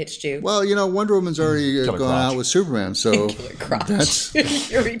to get hitched to? Well, Wonder Woman's already Killer gone Crotch. out with Superman, so Killer Croc. that's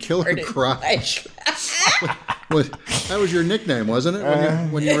You're Killer retarded. Crotch. That was your nickname, wasn't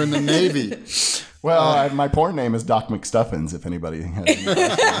it, when you were in the Navy? Well, my porn name is Doc McStuffins. If anybody has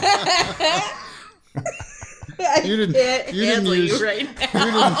You didn't Handle use. you right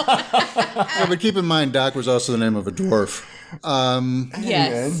now. Yeah, but keep in mind, Doc was also the name of a dwarf.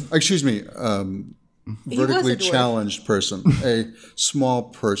 Yes. Excuse me, vertically a dwarf. challenged person, a small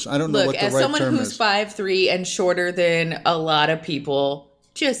person. I don't know Look, what the as right someone term who's is. 5'3" and shorter than a lot of people,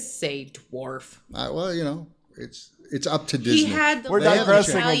 just say dwarf. Well, it's up to Disney. He had the We're little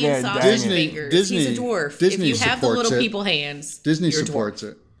digressing Italian again. sausage Disney- fingers. Disney- He's a dwarf. Disney if you have the supports little it. people hands, Disney you're a dwarf. supports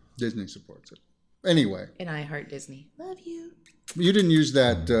it. Disney supports it. Anyway, And I heart Disney. Love you. you didn't use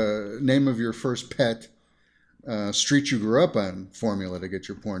that name of your first pet, street you grew up on formula to get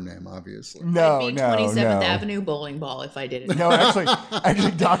your porn name, obviously. no, I'd be no, 27th no. Avenue bowling ball if I did it. No, actually,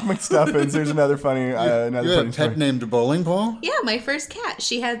 Doc McStuffins. There's another funny, You had a story. pet named Bowling Ball? Yeah, my first cat.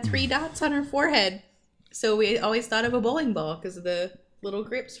 She had 3 dots on her forehead. So we always thought of a bowling ball because of the little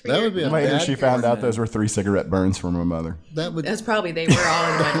grips for That your... would be a Later, bad she found porn out name. those were 3 cigarette burns from her mother. That would That's probably, they were all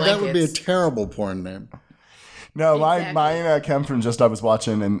in my blankets. that would be a terrible porn name. No, Exactly. mine come from just I was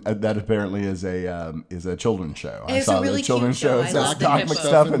watching, and that apparently is a children's show. I It's saw a really the children's cute show. show. I It says love the Doc hippo.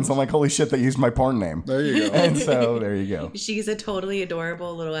 McStuffins. I'm like, holy shit, they used my porn name. There you go. And so there you go. She's a totally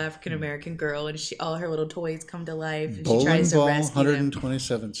adorable little African American girl, and all her little toys come to life, and she Bowling tries to Ball, rescue them.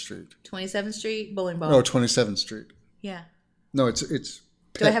 127th Street. 27th Street, bowling ball. Oh, 27th Street. Yeah. No, it's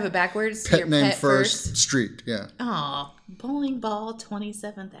Do I have it backwards? pet Your name pet first, street. Yeah. Aw, bowling ball,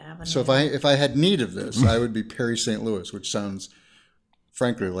 27th Avenue. So if I had need of this, I would be Perry St. Louis, which sounds,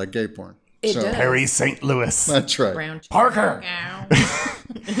 frankly, like gay porn. It does. Harry St. Louis. That's right. Brown Parker, Ow.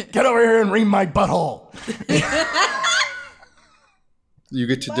 get over here and ream my butthole. You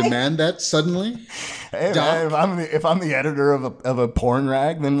get to demand that suddenly? Hey, Doc? man, if I'm the editor of a porn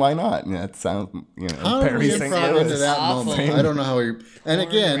rag, then why not? Yeah, it sounds How did Perry we St. improv Louis. into that Awful. moment? I don't know how we. And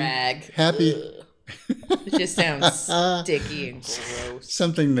again, rag. happy It just sounds sticky and gross.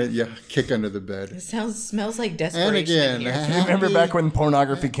 something that you kick under the bed. It smells like desperation And again, in here. Remember back when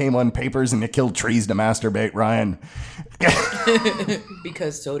pornography came on papers and you killed trees to masturbate, Ryan?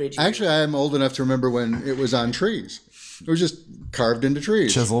 Because so did you. Actually, I am old enough to remember when it was on trees. It was just carved into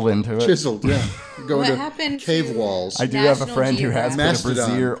trees. Chiseled into it. Chiseled, yeah. Go What to happened cave to- walls. I do have a National friend who has put a Geographic.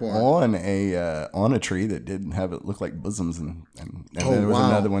 brassiere Mastodon on a tree that did have it look like bosoms, and Oh, there was wow.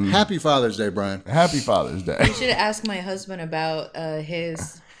 another one. Happy Father's Day, Brian. Happy Father's Day. You should ask my husband about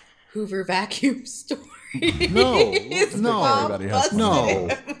his Hoover vacuum story. No, His no, mom everybody has busted no.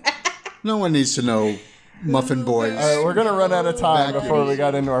 him. No one needs to know Muffin Boys. We're gonna run out of time before we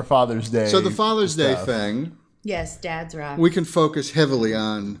got into our Father's Day. So the Father's Day stuff. thing, Yes, Dad's rock. we can focus heavily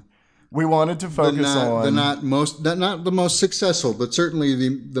on We wanted to focus on not the most successful, but certainly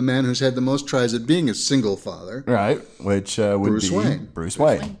the man who's had the most tries at being a single father. right, which would Bruce be Wayne. Bruce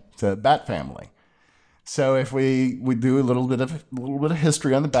Wayne, the Bat Family. So if we do a little bit of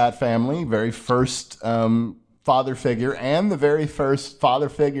history on the Bat Family, very first father figure, and the very first father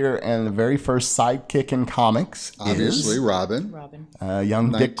figure and the very first sidekick in comics Obviously, Robin.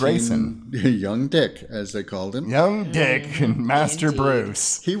 young Dick Grayson. Young Dick, as they called him. Young Dick and Master Indeed.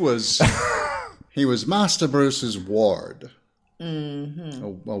 Bruce. He was Master Bruce's ward.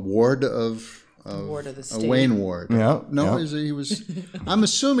 Mm-hmm. A ward of Ward of the a state. Wayne ward. Yeah, No, yeah. he was. I'm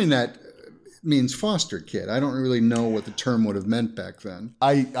assuming that means foster kid. I don't really know what the term would have meant back then.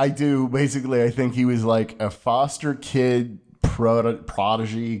 I do. Basically, I think he was like a foster kid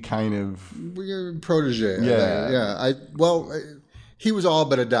prodigy kind of. We're protege. Yeah. He was all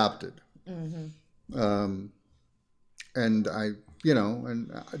but adopted. Mm-hmm.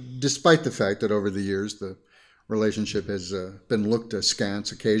 And despite the fact that over the years the relationship has been looked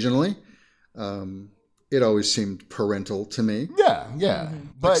askance occasionally, it always seemed parental to me. Yeah.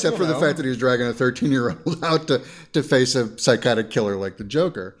 But, Except for the fact that he was dragging a 13-year-old out to face a psychotic killer like the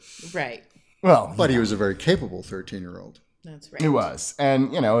Joker. Right. well, But he was a very capable 13-year-old. That's right. he was, and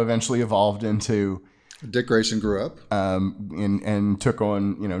eventually evolved into Dick Grayson grew up. and took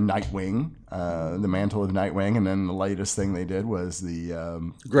on Nightwing, the mantle of Nightwing, and then the latest thing they did was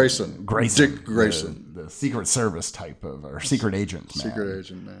the Grayson. Grayson, Dick Grayson. the Secret Service type of or secret agent man. Secret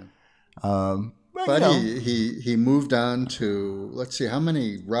agent man. But, But he moved on to, let's see, how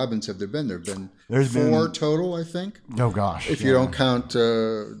many Robins have there been? There have been There's four been- total, I think. oh gosh, If you don't count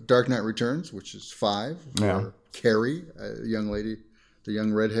Dark Knight Returns, which is 5, Yeah. or Carrie, a young lady the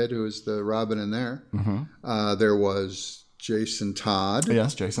young redhead who is the Robin in there. There was Jason Todd.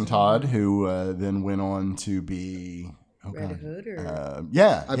 Yes, Jason Todd, who then went on to be Red Hood or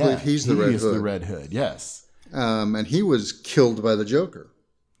I believe he's the Red Hood. The Red Hood, yes. And he was killed by the Joker.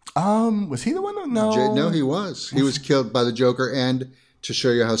 Was he the one that no? No, he was. He was killed by the Joker, and to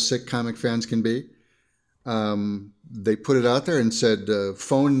show you how sick comic fans can be, they put it out there and said,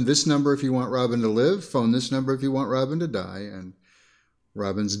 phone this number if you want Robin to live, phone this number if you want Robin to die, and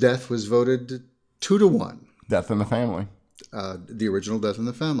Robin's death was voted 2-1. Death in the Family. The original Death in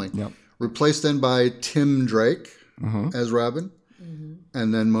the Family. Yep. Replaced then by Tim Drake as Robin.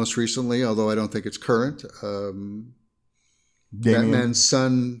 And then most recently, although I don't think it's current, Batman's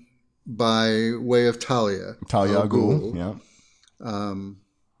son by way of Talia al Ghul. Yeah.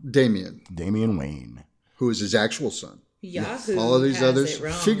 Damian Wayne. Who is his actual son. Yahoo. All of these has others it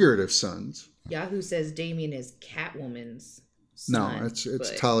wrong. figurative sons. Yahoo says Damien is Catwoman's son. No, it's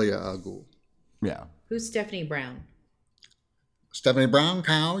Talia al Ghul. Yeah. Who's Stephanie Brown? Stephanie Brown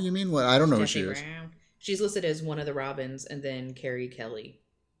cow, you mean? What? I don't know who she is. Brown. She's listed as one of the Robins, and then Carrie Kelly.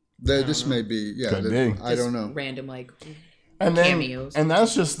 This may be, Could be. I don't know. Random And cameos. And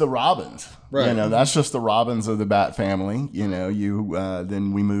that's just the Robins. Right. You know, that's just the Robins of the Bat family. You know,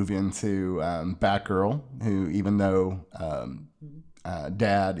 then we move into Batgirl, who, even though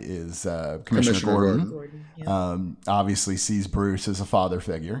Dad is Commissioner Gordon. Yeah. Obviously sees Bruce as a father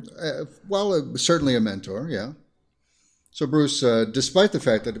figure. Certainly a mentor, yeah. So Bruce, despite the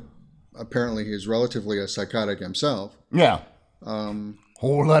fact that apparently he's relatively a psychotic himself. Yeah.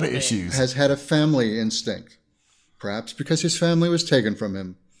 Whole lot of issues. Has had a family instinct. Perhaps because his family was taken from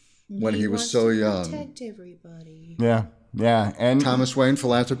him when he was so young. Protect everybody. Yeah. Yeah. And Thomas Wayne,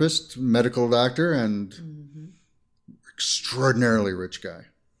 philanthropist, medical doctor, and extraordinarily rich guy.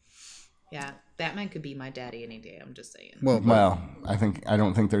 Yeah. Batman could be my daddy any day. I'm just saying. Well, I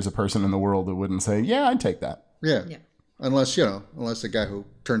don't think there's a person in the world that wouldn't say, yeah, I'd take that. Yeah. Unless the guy who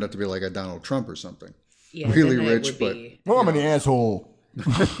turned out to be like a Donald Trump or something. Yeah, really rich, but I'm an asshole.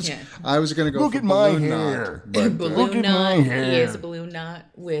 Yeah. I was going to go Look for at my balloon hair. knot, but, Look at my hair. He is a balloon knot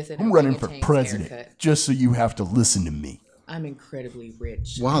with an I'm running for orangutan's president haircut. just so you have to listen to me. I'm incredibly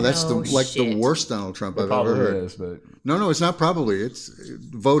rich. wow, that's No the shit. worst Donald Trump I've ever Probably heard. is, but No, it's not probably. It's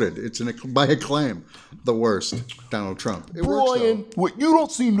voted. It's by acclaim the worst Donald Trump. It works Brian, though. what you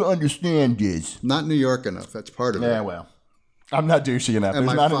don't seem to understand is Not New York enough. That's part of it. well. I'm not douchey enough. Am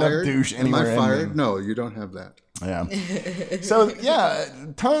There's I not fired? enough douche Am anywhere I fired? in me. No, you don't have that. Yeah. So yeah,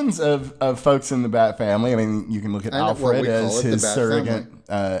 tons of folks in the Bat family. I mean, you can look at I know what Alfred we call as it, the his Bat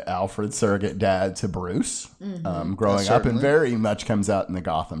surrogate, surrogate dad to Bruce, growing up, Certainly. and very much comes out in the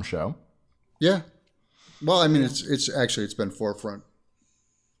Gotham show. Yeah. Well, I mean, it's been forefront.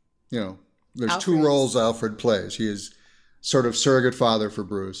 You know, there's two Alfred's- roles Alfred plays. He is sort of surrogate father for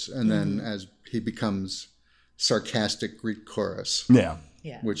Bruce, and then as he becomes sarcastic Greek chorus, Yeah.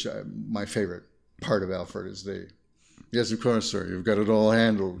 Yeah. which my favorite part of Alfred is yes, of course, sir, you've got it all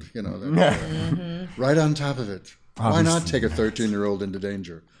handled. You know, right on top of it. Why not take a 13-year-old into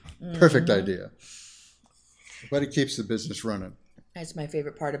danger? Perfect idea. But it keeps the business running. That's my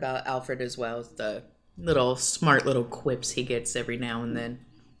favorite part about Alfred as well. Is the smart little quips he gets every now and then.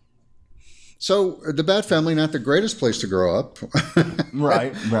 So the Bat family, not the greatest place to grow up.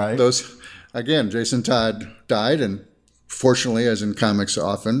 Right. Again, Jason Todd died, and fortunately, as in comics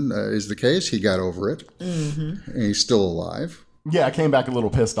often is the case, he got over it. And he's still alive. Yeah, I came back a little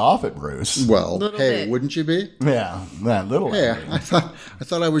pissed off at Bruce. Well, Little hey, bit. wouldn't you be? Yeah, that little. Yeah, I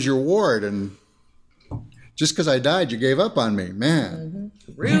thought I was your ward, and just because I died, you gave up on me, man.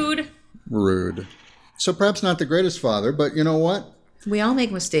 Rude. Rude. So perhaps not the greatest father, but you know what? We all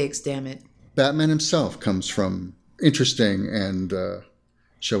make mistakes, damn it. Batman himself comes from interesting and,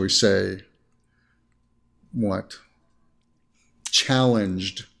 shall we say,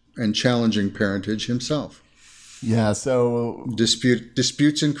 challenging parentage himself. Yeah. So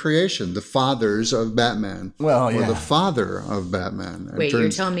Disputes in creation. The fathers of Batman. Well, Or yeah. the father of Batman. And Wait, you're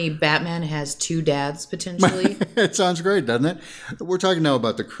telling me Batman has two dads potentially? It sounds great, doesn't it? We're talking now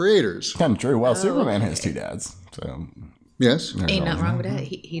about the creators. kind of true. Well, Superman has two dads. So Yes. Ain't nothing wrong with that.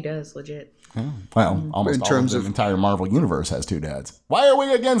 He does, legit. well, almost In all terms of of- the entire Marvel universe has two dads. Why are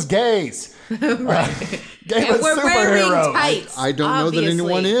we against gays? Gay And we're wearing superheroes. tights. I don't know that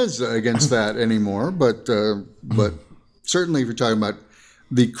anyone obviously. is against that anymore, but certainly if you're talking about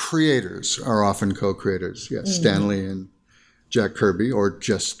the creators are often co-creators. Yes, Stan Lee and Jack Kirby, or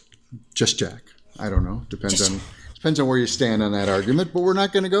just Jack. I don't know. Depends on where you stand on that argument, but we're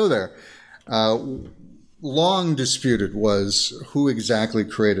not going to go there. Long disputed was who exactly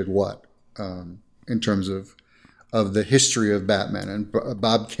created what in terms of of the history of Batman. And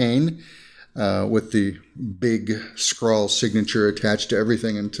Bob Kane, with the big scrawl signature attached to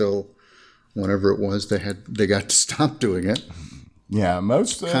everything until whenever it was they got to stop doing it. Yeah,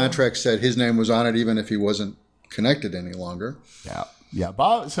 most contract said his name was on it, even if he wasn't connected any longer. Yeah,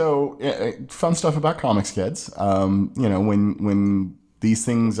 Bob. So fun stuff about comics, kids. When these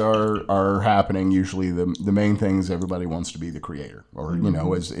things are happening, usually the main things everybody wants to be the creator, or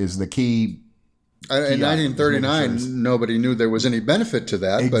is the key. In 1939, nobody knew there was any benefit to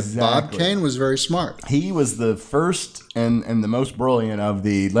that, Exactly. But Bob Kane was very smart. He was the first and the most brilliant of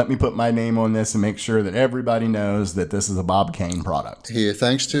the let me put my name on this and make sure that everybody knows that this is a Bob Kane product.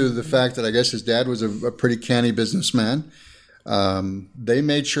 Thanks to the fact that I guess his dad was a pretty canny businessman, they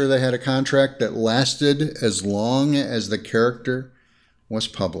made sure they had a contract that lasted as long as the character was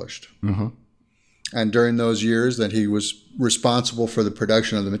published. Mm-hmm. And during those years that he was responsible for the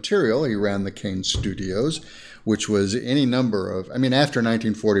production of the material, he ran the Kane Studios, which was any number of... after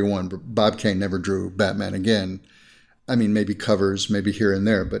 1941, Bob Kane never drew Batman again. Maybe covers, maybe here and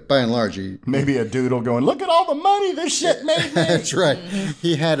there, but by and large, maybe a doodle going, "Look at all the money this shit made me." That's right. Mm-hmm.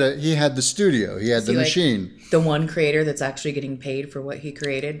 He had the studio, he had the machine. The one creator that's actually getting paid for what he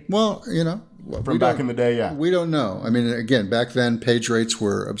created. Well, from back in the day, yeah, we don't know. Again, back then page rates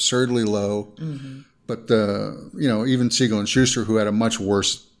were absurdly low, but even Siegel and Schuster, who had a much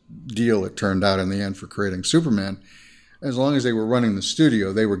worse deal, it turned out in the end for creating Superman, as long as they were running the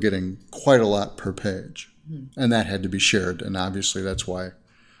studio, they were getting quite a lot per page. And that had to be shared, and obviously that's why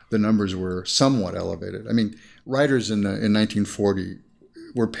the numbers were somewhat elevated. Writers in 1940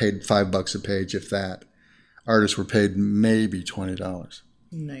 were paid $5 a page, if that. Artists were paid maybe $20.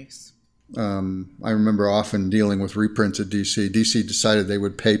 Nice. I remember often dealing with reprints at DC. DC decided they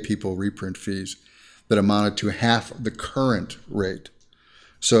would pay people reprint fees that amounted to half the current rate.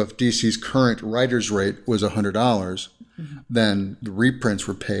 So if DC's current writer's rate was $100, then the reprints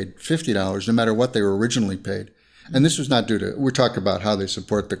were paid $50, no matter what they were originally paid. And this was not due to, we're talking about how they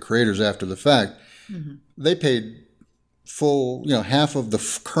support the creators after the fact. They paid full, half of the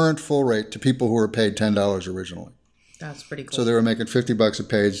current full rate to people who were paid $10 originally. That's pretty cool. So they were making $50 a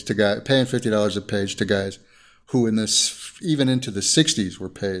page to paying $50 a page to guys who even into the 60s were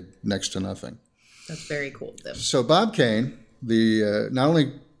paid next to nothing. That's very cool, though. So Bob Kane, not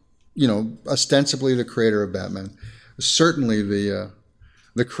only, ostensibly the creator of Batman, certainly the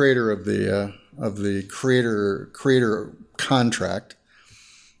creator of the creator contract,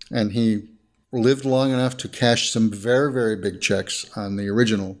 and he lived long enough to cash some very, very big checks on the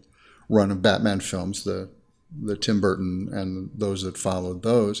original run of Batman films, the Tim Burton and those that followed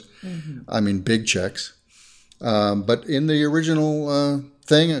those. Big checks. But in the original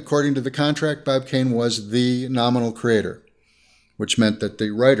thing, according to the contract, Bob Kane was the nominal creator, which meant that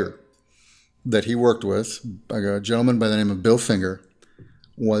the writer that he worked with, a gentleman by the name of Bill Finger,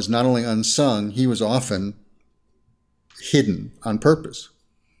 was not only unsung, he was often hidden on purpose.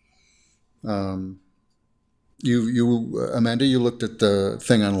 Amanda, you looked at the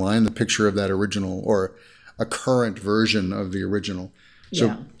thing online, the picture of that original, or a current version of the original.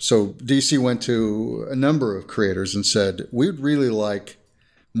 So DC went to a number of creators and said, we'd really like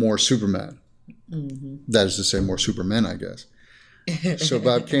more Superman. That is to say, more Supermen, I guess. So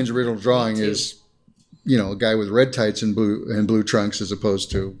Bob Kane's original drawing is, a guy with red tights and blue trunks, as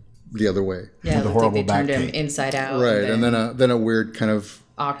opposed to the other way. Yeah, the horrible they turned him back inside out. Right, and then a weird kind of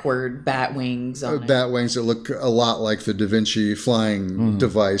awkward bat wings on bat wings that look a lot like the Da Vinci flying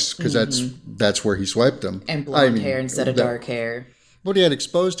device, because that's where he swiped them. And blonde hair instead of dark hair. But he had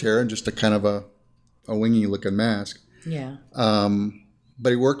exposed hair and just a kind of a wingy looking mask. Yeah. But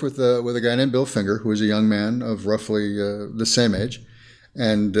he worked with a guy named Bill Finger, who was a young man of roughly the same age,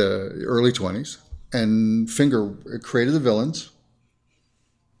 and early 20s. And Finger created the villains.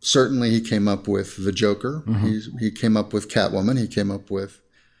 Certainly, he came up with the Joker. He came up with Catwoman. He came up with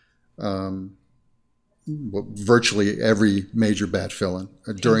virtually every major Bat villain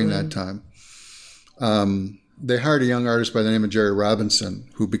during that time. They hired a young artist by the name of Jerry Robinson,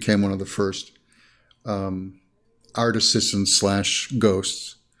 who became one of the first art assistants /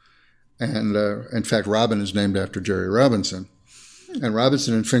 ghosts. And in fact, Robin is named after Jerry Robinson. And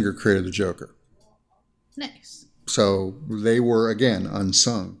Robinson and Finger created the Joker. Nice. So they were, again,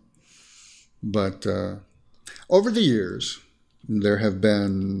 unsung. But over the years, there have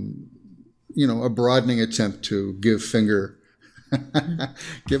been, a broadening attempt to give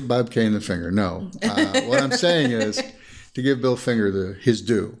Bob Kane the finger. No. What I'm saying is to give Bill Finger his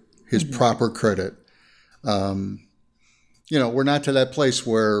due, his proper credit. We're not to that place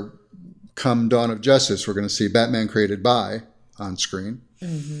where, come Dawn of Justice, we're going to see Batman created by on screen.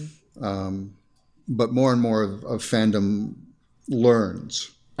 but more and more of fandom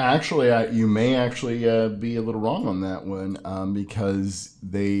learns. Actually, you may actually be a little wrong on that one because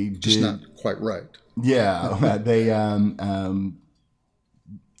they Just did. not quite right. Yeah, they.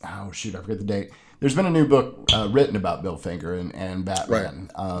 Oh shoot, I forget the date. There's been a new book written about Bill Finger and Batman,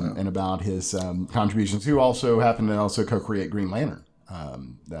 and about his contributions. Who also happened to also co-create Green Lantern.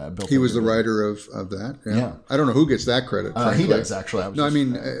 Bill He was the Finger did. writer of that. Yeah. I don't know who gets that credit. He frankly. does actually. No, I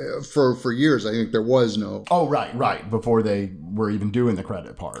mean, for years, I think there was no. Oh, right. Before they were even doing the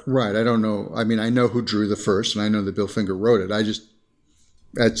credit part. Right. I don't know. I mean, I know who drew the first, and I know that Bill Finger wrote it.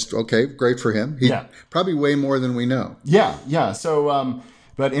 That's okay. Great for him. Yeah. Probably way more than we know. Yeah. So,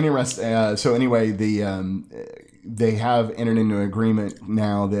 but anyway, they have entered into an agreement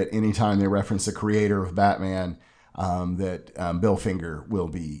now that anytime they reference the creator of Batman, that Bill Finger will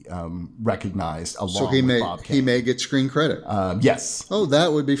be recognized along So with Bob Kane. he may get screen credit. Yes, Oh,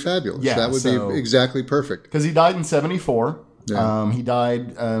 that would be fabulous. Yeah, that would so- be exactly perfect. because he died in '74. Yeah. He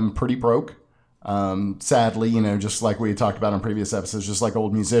died pretty broke. Sadly, just like we had talked about in previous episodes, just like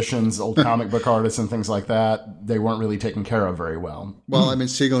old musicians, old comic book artists, and things like that, they weren't really taken care of very well. Well, I mean,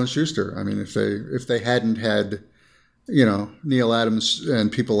 Siegel and Schuster. I mean, if they hadn't had, Neil Adams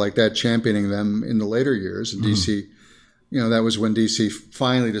and people like that championing them in the later years, and DC, that was when DC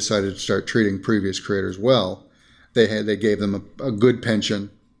finally decided to start treating previous creators well. They gave them a good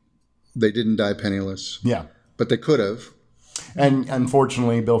pension. They didn't die penniless, Yeah. but they could have And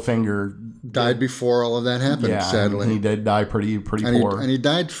unfortunately, Bill Finger died before all of that happened. Yeah, sadly, he did die pretty and poor. he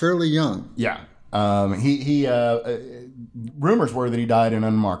died fairly young. Yeah. He rumors were that he died in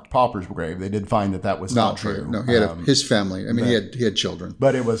an unmarked pauper's grave. They did find that was not true. No, he had his family. I mean, he had children.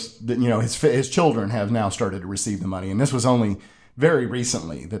 But it was, his children have now started to receive the money, and this was only very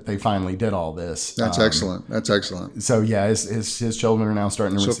recently that they finally did all this. That's excellent. That's excellent. So yeah, his children are now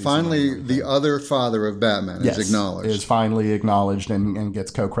starting to So receive. some money. finally, the other father of Batman Yes, is acknowledged. is finally acknowledged and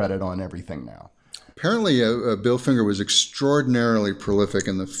gets co-credit on everything now. Apparently, Bill Finger was extraordinarily prolific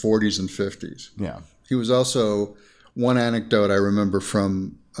in the 40s and 50s. Yeah. He was also, one anecdote I remember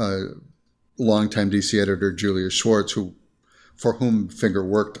from longtime DC editor Julius Schwartz, for whom Finger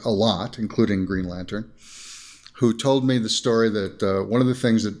worked a lot, including Green Lantern, who told me the story that one of the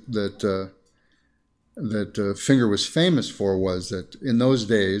things that Finger was famous for was that in those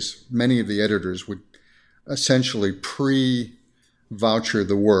days, many of the editors would essentially pre-voucher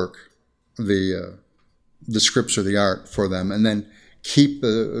the work, the scripts or the art for them, and then keep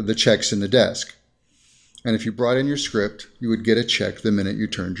the checks in the desk. And if you brought in your script, you would get a check the minute you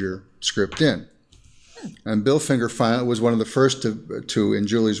turned your script in. And Bill Finger was one of the first to, in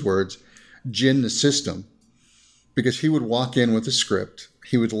Julie's words, gin the system, because he would walk in with a script,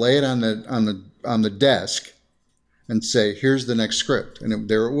 he would lay it on the desk, and say, "Here's the next script," and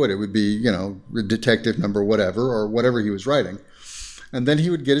there it would. It would be, the detective number, whatever, or whatever he was writing. And then he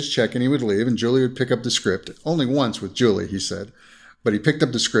would get his check and he would leave, and Julie would pick up the script. Only once with Julie, he said. But he picked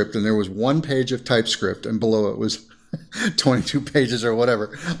up the script, and there was one page of typescript, and below it was 22 pages or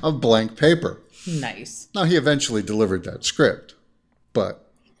whatever of blank paper. Nice. Now, he eventually delivered that script. But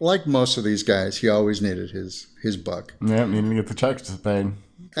like most of these guys, he always needed his buck. Yeah, needing to get the checks paid.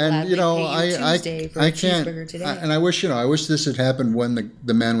 And, Glad they pay you Tuesday for a I can't, cheeseburger today. and I wish this had happened when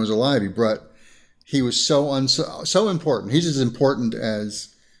the man was alive. He was so important. He's as important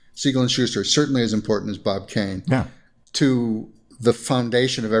as Siegel and Schuster, certainly as important as Bob Kane, Yeah. to the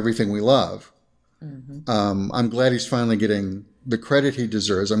foundation of everything we love. Mm-hmm. I'm glad he's finally getting the credit he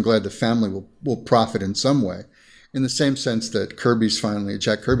deserves. I'm glad the family will profit in some way, in the same sense that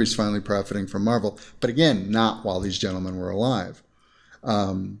Jack Kirby's finally profiting from Marvel. But again, not while these gentlemen were alive.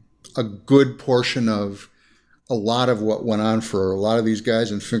 A good portion of a lot of what went on for a lot of these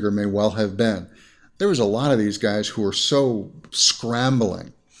guys, and Finger may well have been, there was a lot of these guys who were so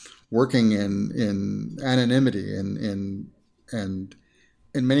scrambling, working in anonymity and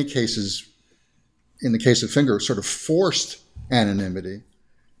in many cases, in the case of Finger, sort of forced anonymity.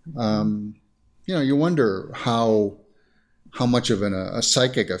 You wonder how much of a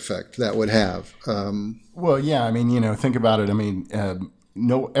psychic effect that would have. Well, yeah. I mean, think about it. I mean,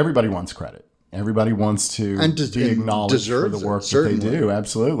 everybody wants credit. Everybody wants to be acknowledged for the work that they do.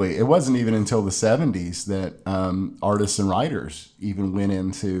 Absolutely. It wasn't even until the 70s that artists and writers even went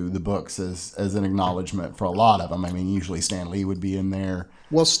into the books as an acknowledgement for a lot of them. I mean, usually Stan Lee would be in there.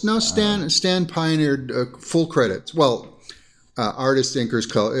 Well, no, Stan pioneered full credits. Well, artists, inkers,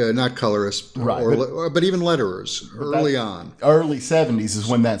 not colorists, Right, but even letterers early on. Early 70s is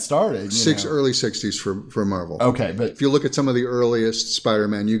when that started. Early 60s for Marvel. Okay, but If you look at some of the earliest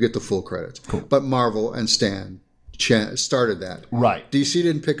Spider-Man, you get the full credits. Cool. But Marvel and Stan started that. Right. DC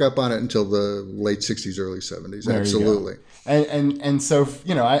didn't pick up on it until the late 60s, early 70s. There you Absolutely. go. And so,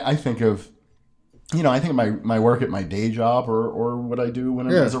 I think of, I think of my work at my day job or what I do when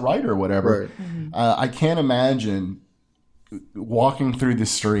I'm as a writer or whatever. Right. I can't imagine walking through the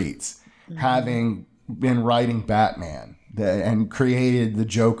streets, having been writing Batman and created the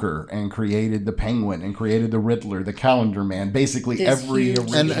Joker and created the Penguin and created the Riddler, the Calendar Man, basically This every huge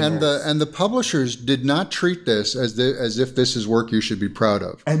arena. And the publishers did not treat this as if this is work you should be proud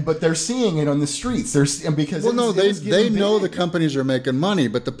of. But they're seeing it on the streets. Because They know the companies are making money,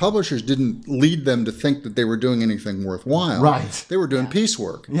 but the publishers didn't lead them to think that they were doing anything worthwhile. Right. They were doing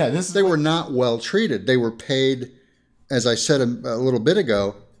piecework. Yeah, they were not well treated. They were paid, as I said a little bit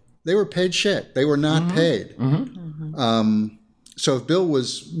ago, they were paid shit. They were not paid. So if Bill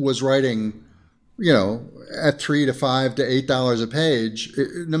was writing, at $3 to $5 to $8 a page,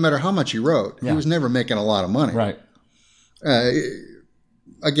 no matter how much he wrote, he was never making a lot of money. Right.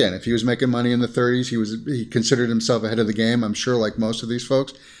 Again, if he was making money in the 30s, he considered himself ahead of the game, I'm sure, like most of these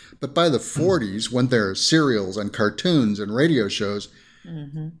folks. But by the 40s, when there are serials and cartoons and radio shows,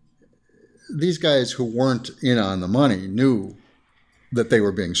 these guys who weren't in on the money knew that they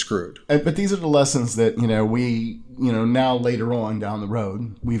were being screwed. But these are the lessons that, we, now later on down the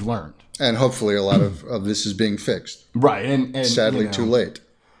road, we've learned. And hopefully a lot of this is being fixed. Right. And sadly, too late.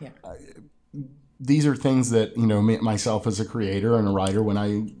 Yeah. These are things that, myself as a creator and a writer, when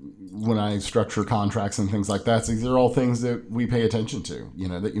I structure contracts and things like that, these are all things that we pay attention to,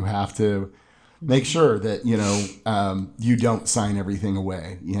 that you have to make sure that, you don't sign everything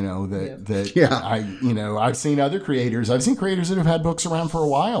away, I've seen other creators, that have had books around for a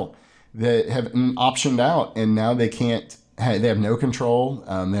while that have optioned out and now they can't, they have no control.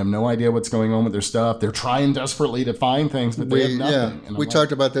 They have no idea what's going on with their stuff. They're trying desperately to find things, but they have nothing. Yeah. We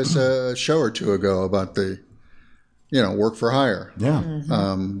talked about this a show or two ago about the, work for hire. Yeah.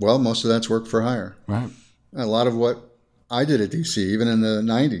 Well, most of that's work for hire. Right. A lot of what I did at DC, even in the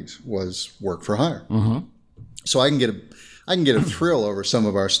 90s, was work for hire. So I can get a thrill over some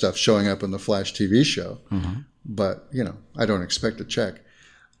of our stuff showing up in the Flash TV show, but I don't expect a check.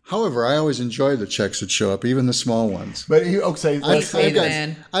 However, I always enjoy the checks that show up, even the small ones. But I've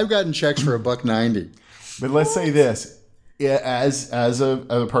gotten checks for $1.90. But let's say this. As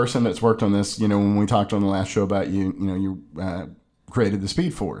a person that's worked on this, when we talked on the last show about you created the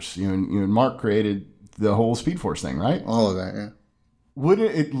Speed Force. You and Mark created the whole Speed Force thing, right? All of that, yeah.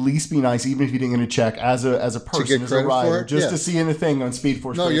 Wouldn't it at least be nice, even if you didn't get a check, as a person, as a writer, just to see in the thing on Speed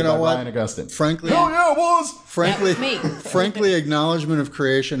Force created by Brian Augustyn? Frankly, hell yeah, it was. Frankly, acknowledgement of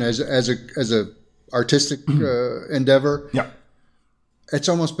creation as a artistic endeavor. Yeah, it's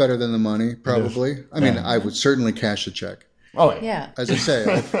almost better than the money, probably. I mean, I would certainly cash a check. Oh yeah. As I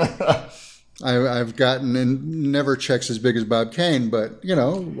say, I've gotten never checks as big as Bob Kane, but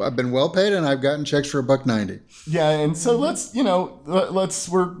I've been well paid and I've gotten checks for $1.90. Yeah, and so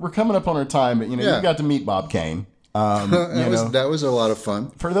we're coming up on our time, but you got to meet Bob Kane. That was a lot of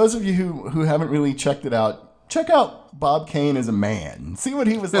fun. For those of you who haven't really checked it out, check out Bob Kane as a man. See what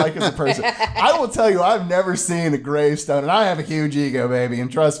he was like as a person. I will tell you, I've never seen a gravestone, and I have a huge ego, baby.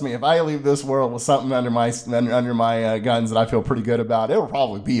 And trust me, if I leave this world with something under my guns that I feel pretty good about, it will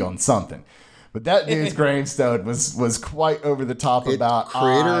probably be on something. But that dude's gravestone was quite over the top about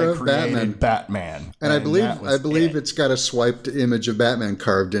created Batman. And I believe it's got a swiped image of Batman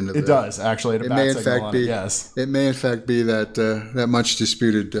carved into it. It does, actually. It may in fact be that much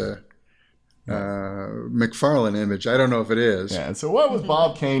disputed McFarlane image. I don't know if it is. Yeah. So what was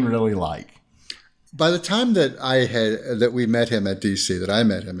Bob Kane really like? By the time that we met him at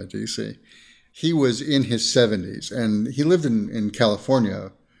DC, he was in his 70s, and he lived in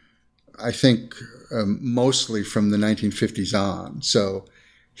California, I think mostly from the 1950s on. So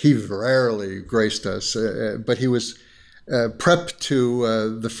he rarely graced us, but he was prepped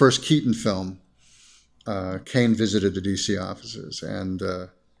to the first Keaton film. Kane visited the DC offices, and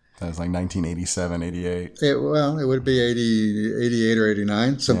that was like 1987, 88. It would be 88 or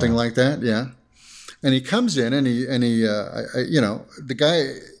 89, something like that. Yeah. And he comes in and he the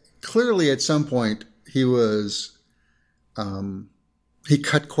guy clearly at some point he was, he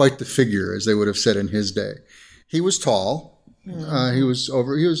cut quite the figure, as they would have said in his day. He was tall. He was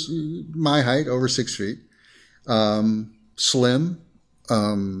my height, over 6 feet. Slim.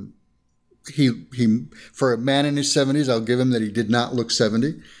 He for a man in his 70s, I'll give him that he did not look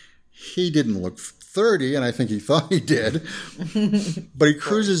 70. He didn't look 30, and I think he thought he did. But he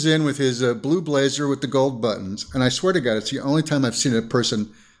cruises in with his blue blazer with the gold buttons, and I swear to God, it's the only time I've seen a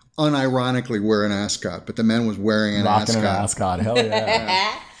person unironically wear an ascot, but the man was wearing an ascot. Rocking an ascot, hell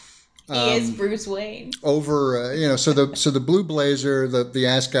yeah. He is Bruce Wayne. Over, so the blue blazer, the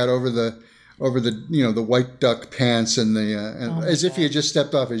ascot over the the white duck pants and as if he had just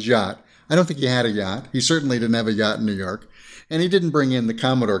stepped off his yacht. I don't think he had a yacht. He certainly didn't have a yacht in New York, and he didn't bring in the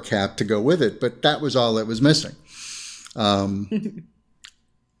Commodore cap to go with it. But that was all that was missing.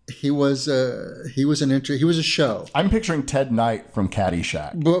 He was a show. I'm picturing Ted Knight from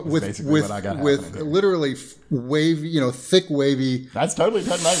Caddyshack. But with literally wavy, thick wavy. That's totally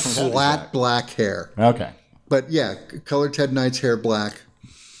Ted Knight from Caddyshack. Flat black hair. Okay. But yeah, colored Ted Knight's hair black.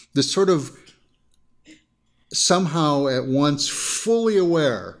 This sort of somehow at once fully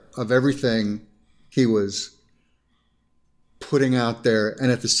aware of everything he was putting out there, and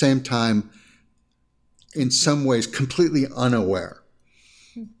at the same time, in some ways, completely unaware.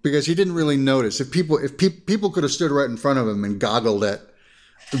 Because he didn't really notice. If people could have stood right in front of him and goggled at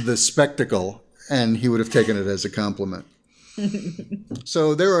the spectacle, and he would have taken it as a compliment.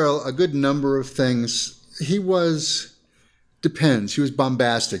 So there are a good number of things. He was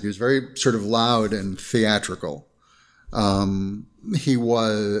bombastic. He was very sort of loud and theatrical. He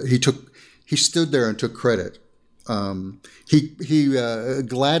stood there and took credit. He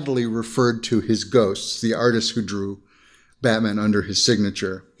gladly referred to his ghosts, the artists who drew Batman under his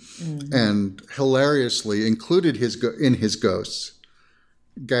signature, and hilariously included in his ghosts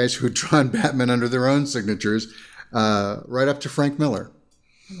guys who had drawn Batman under their own signatures, right up to Frank Miller.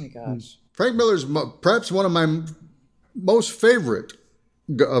 Oh my gosh! Frank Miller's perhaps one of my most favorite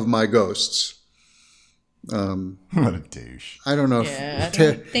of my ghosts. What a douche! I don't know. Yeah, I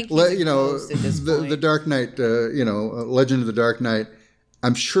don't think he's a ghost at this point. The Dark Knight, Legend of the Dark Knight.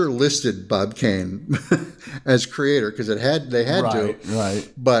 I'm sure listed Bob Kane as creator because they had to. Right.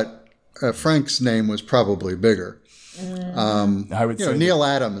 But Frank's name was probably bigger. I would say Neil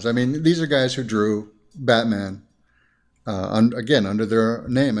Adams. I mean, these are guys who drew Batman. Again, under their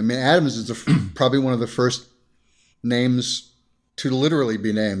name. I mean, Adams is probably one of the first names to literally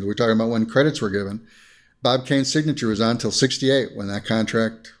be named. We're talking about when credits were given. Bob Kane's signature was on until '68 when that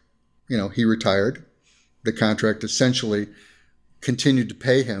contract, he retired. The contract essentially continued to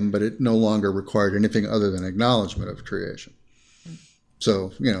pay him, but it no longer required anything other than acknowledgement of creation.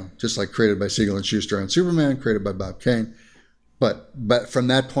 So, just like created by Siegel and Schuster on Superman, created by Bob Kane. But from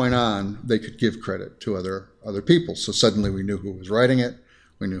that point on, they could give credit to other people. So suddenly we knew who was writing it,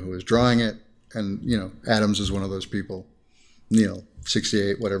 we knew who was drawing it, and, Adams was one of those people. Neil,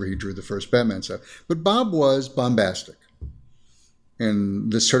 68, whatever, he drew the first Batman stuff. But Bob was bombastic.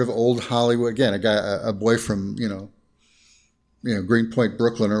 And this sort of old Hollywood, again, a boy from, Greenpoint,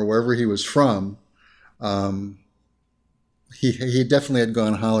 Brooklyn, or wherever he was from, he definitely had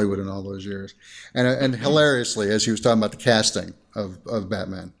gone Hollywood in all those years. And hilariously, as he was talking about the casting of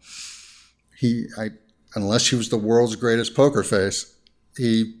Batman, unless he was the world's greatest poker face,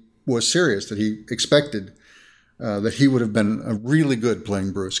 he was serious that he expected that he would have been a really good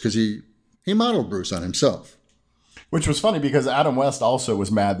playing Bruce because he modeled Bruce on himself. Which was funny because Adam West also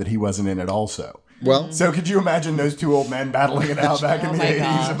was mad that he wasn't in it also. Well, so could you imagine those two old men battling it out back in the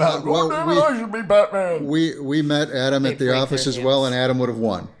 80s about, I should be Batman? We met Adam at the office as well, and Adam would have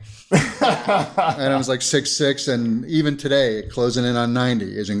won. Adam's like 6'6", and even today, closing in on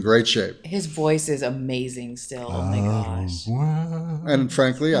 90, is in great shape. His voice is amazing still. Oh my gosh! And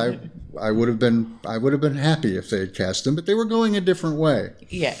frankly, I would have been happy if they had cast him, but they were going a different way.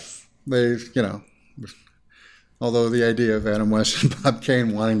 Yes. They, although the idea of Adam West and Bob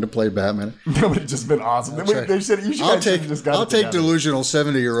Kane wanting to play Batman, that would have just been awesome. They said, I'll take delusional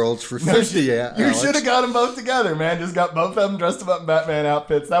 70-year-olds for 50. You should have got them both together, man. Just got both of them dressed up in Batman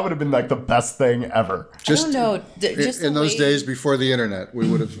outfits. That would have been like the best thing ever. I don't know. Just in those days before the internet, we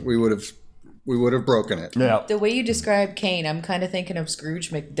would have broken it. Yeah. The way you describe Kane, I'm kind of thinking of Scrooge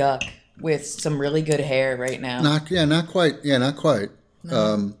McDuck with some really good hair right now. Not quite.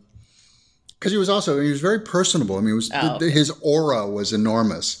 No. Because he was very personable. I mean, his aura was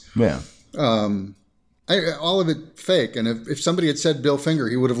enormous. Yeah. All of it fake. And if somebody had said Bill Finger,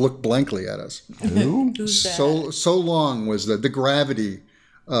 he would have looked blankly at us. Who? Who's that? So long was the gravity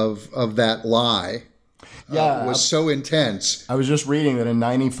of that lie was so intense. I was just reading that in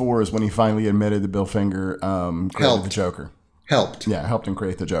 '94 is when he finally admitted that Bill Finger created the Joker. Helped. Yeah, helped him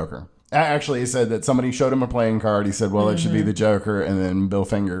create the Joker. Actually, he said that somebody showed him a playing card. He said, well, it should be the Joker. And then Bill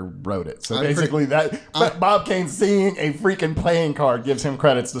Finger wrote it. So Bob Kane seeing a freaking playing card gives him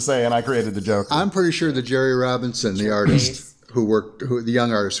credits to say, and I created the Joker. I'm pretty sure that Jerry Robinson, the artist the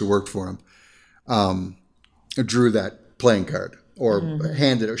young artist who worked for him, drew that playing card or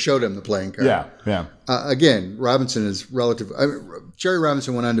showed him the playing card. Yeah. Again, Robinson is Jerry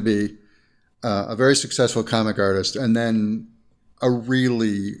Robinson went on to be a very successful comic artist and then a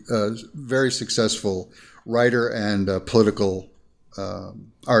really very successful writer and political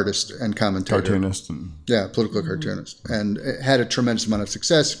artist and commentator. Cartoonist. And Yeah, political cartoonist. And it had a tremendous amount of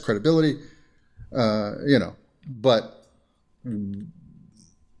success, credibility, But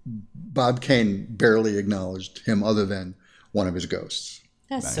Bob Kane barely acknowledged him other than one of his ghosts.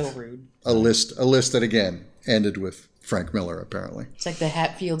 That's so rude. A list that, again, ended with Frank Miller, apparently. It's like the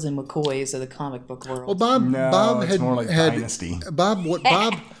Hatfields and McCoys of the comic book world. Well, Bob it's had more like Dynasty.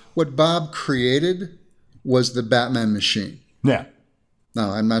 What Bob created was the Batman machine. Yeah.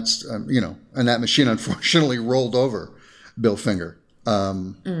 No, I'm not, and that machine unfortunately rolled over Bill Finger.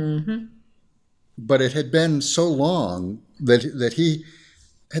 But it had been so long that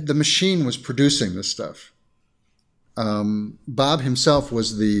the machine was producing this stuff. Bob himself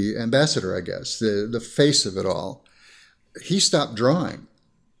was the ambassador, I guess, the face of it all. He stopped drawing.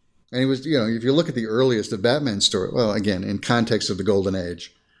 And he was, if you look at the earliest of Batman story, well, again, in context of the Golden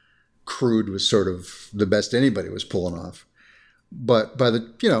Age, crude was sort of the best anybody was pulling off. But by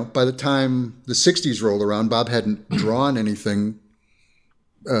the time the 60s rolled around, Bob hadn't drawn anything,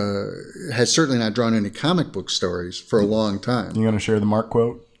 had certainly not drawn any comic book stories for a long time. You going to share the Mark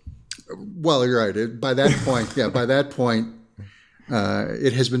quote? Well, you're right. By that point,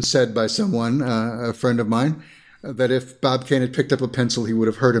 it has been said by someone, a friend of mine, that if Bob Kane had picked up a pencil, he would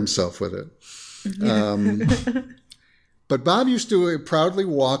have hurt himself with it. But Bob used to proudly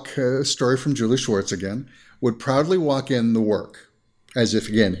walk, a story from Julie Schwartz again, would proudly walk in the work as if,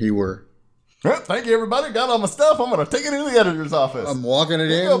 again, he were... Well, thank you, everybody. Got all my stuff. I'm going to take it into the editor's office. I'm walking it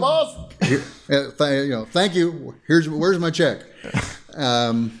Here in. you go, boss. Thank you. Where's my check?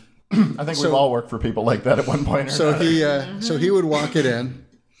 I think we've all worked for people like that at one point or another. So he would walk it in.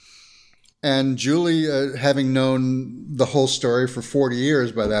 And Julie, having known the whole story for 40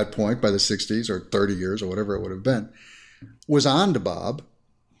 years by that point, by the 60s or 30 years or whatever it would have been, was on to Bob,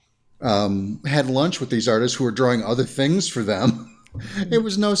 had lunch with these artists who were drawing other things for them. It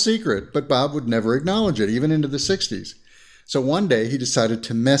was no secret, but Bob would never acknowledge it, even into the 60s. So one day he decided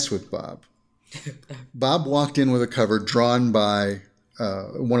to mess with Bob. Bob walked in with a cover drawn by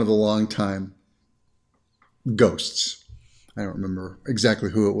one of the longtime ghosts. I don't remember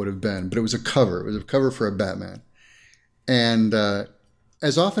exactly who it would have been, but it was a cover. It was a cover for a Batman. And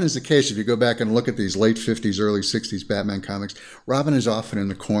as often is the case, if you go back and look at these late 50s, early 60s Batman comics, Robin is often in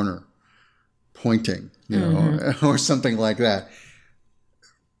the corner pointing, or something like that.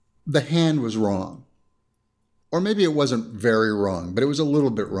 The hand was wrong. Or maybe it wasn't very wrong, but it was a little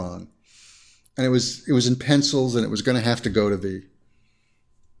bit wrong. And it was in pencils, and it was going to have to go to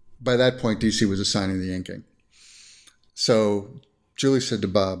by that point, DC was assigning the inking. So Julie said to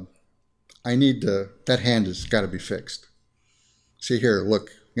Bob, that hand has got to be fixed. See here,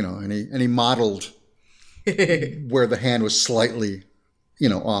 look, and he modeled where the hand was slightly,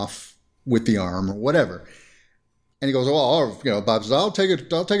 off with the arm or whatever. And he goes, Bob says, I'll take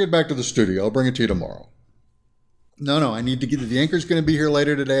it back to the studio. I'll bring it to you tomorrow. No, I need to get the inker's going to be here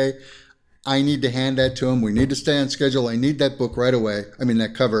later today. I need to hand that to him. We need to stay on schedule. I need that book right away. I mean,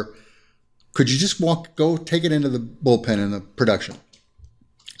 that cover. Could you just go take it into the bullpen in the production?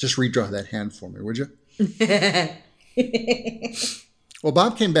 Just redraw that hand for me, would you? Well,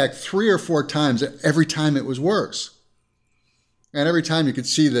 Bob came back 3 or 4 times. Every time it was worse. And every time you could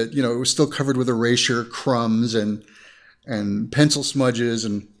see that, it was still covered with erasure crumbs and pencil smudges,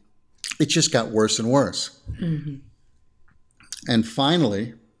 and it just got worse and worse. Mm-hmm. And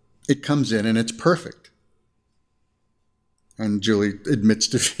finally, it comes in and it's perfect. And Julie admits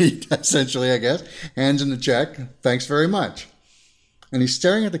defeat, essentially, I guess. Hands in the check. Thanks very much. And he's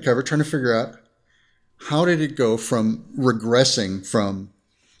staring at the cover, trying to figure out how did it go from regressing from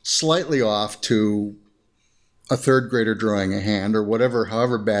slightly off to a third grader drawing a hand or whatever,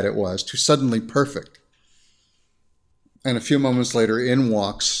 however bad it was, to suddenly perfect. And a few moments later, in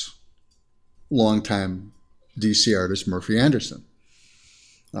walks longtime DC artist Murphy Anderson.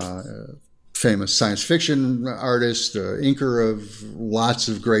 Famous science fiction artist, inker of lots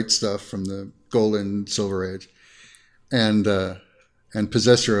of great stuff from the Golden Silver Age, and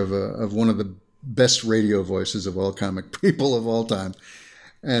possessor of one of the best radio voices of all comic people of all time.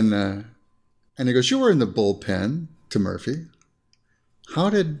 And he goes, "You were in the bullpen," to Murphy. How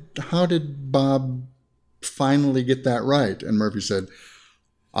did Bob finally get that right? And Murphy said,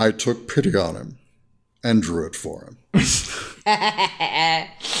 "I took pity on him and drew it for him."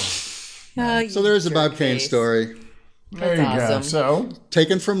 So there's the Bob Kane story. There you go. So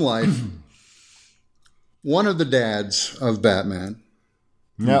taken from life. One of the dads of Batman,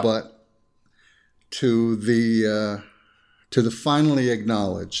 but to the finally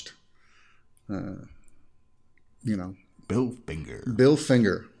acknowledged, Bill Finger. Bill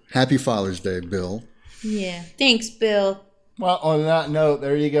Finger. Happy Father's Day, Bill. Yeah. Thanks, Bill. Well, on that note,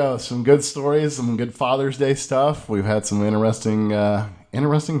 there you go. Some good stories, some good Father's Day stuff. We've had some interesting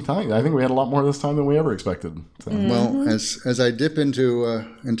time. I think we had a lot more this time than we ever expected. So. Well, as I dip into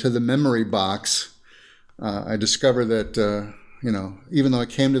the memory box, I discover that even though I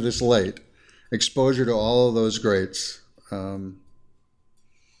came to this late, exposure to all of those greats.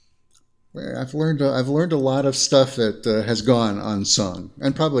 I've learned a lot of stuff that has gone unsung,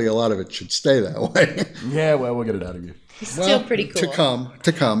 and probably a lot of it should stay that way. Yeah, well, we'll get it out of you. Still pretty cool.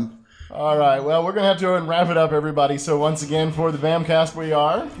 To come. All right, well, we're going to have to go and wrap it up, everybody. So once again, for the BAMcast, we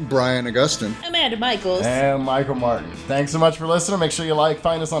are Brian Augustine. Amanda Michaels. and Michael Martin. Thanks so much for listening. Make sure you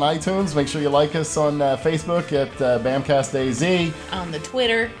find us on iTunes. Make sure you like us on Facebook at BAMcastAZ. On the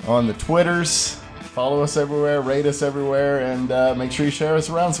Twitter. On the Twitters. Follow us everywhere, rate us everywhere, and make sure you share us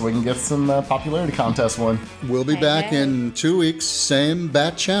around so we can get some popularity contest won. We'll be back in 2 weeks, same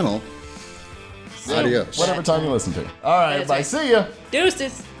bat channel. Adios. Whatever time you listen to. All right, That's bye. right. See ya.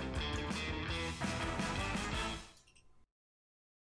 Deuces.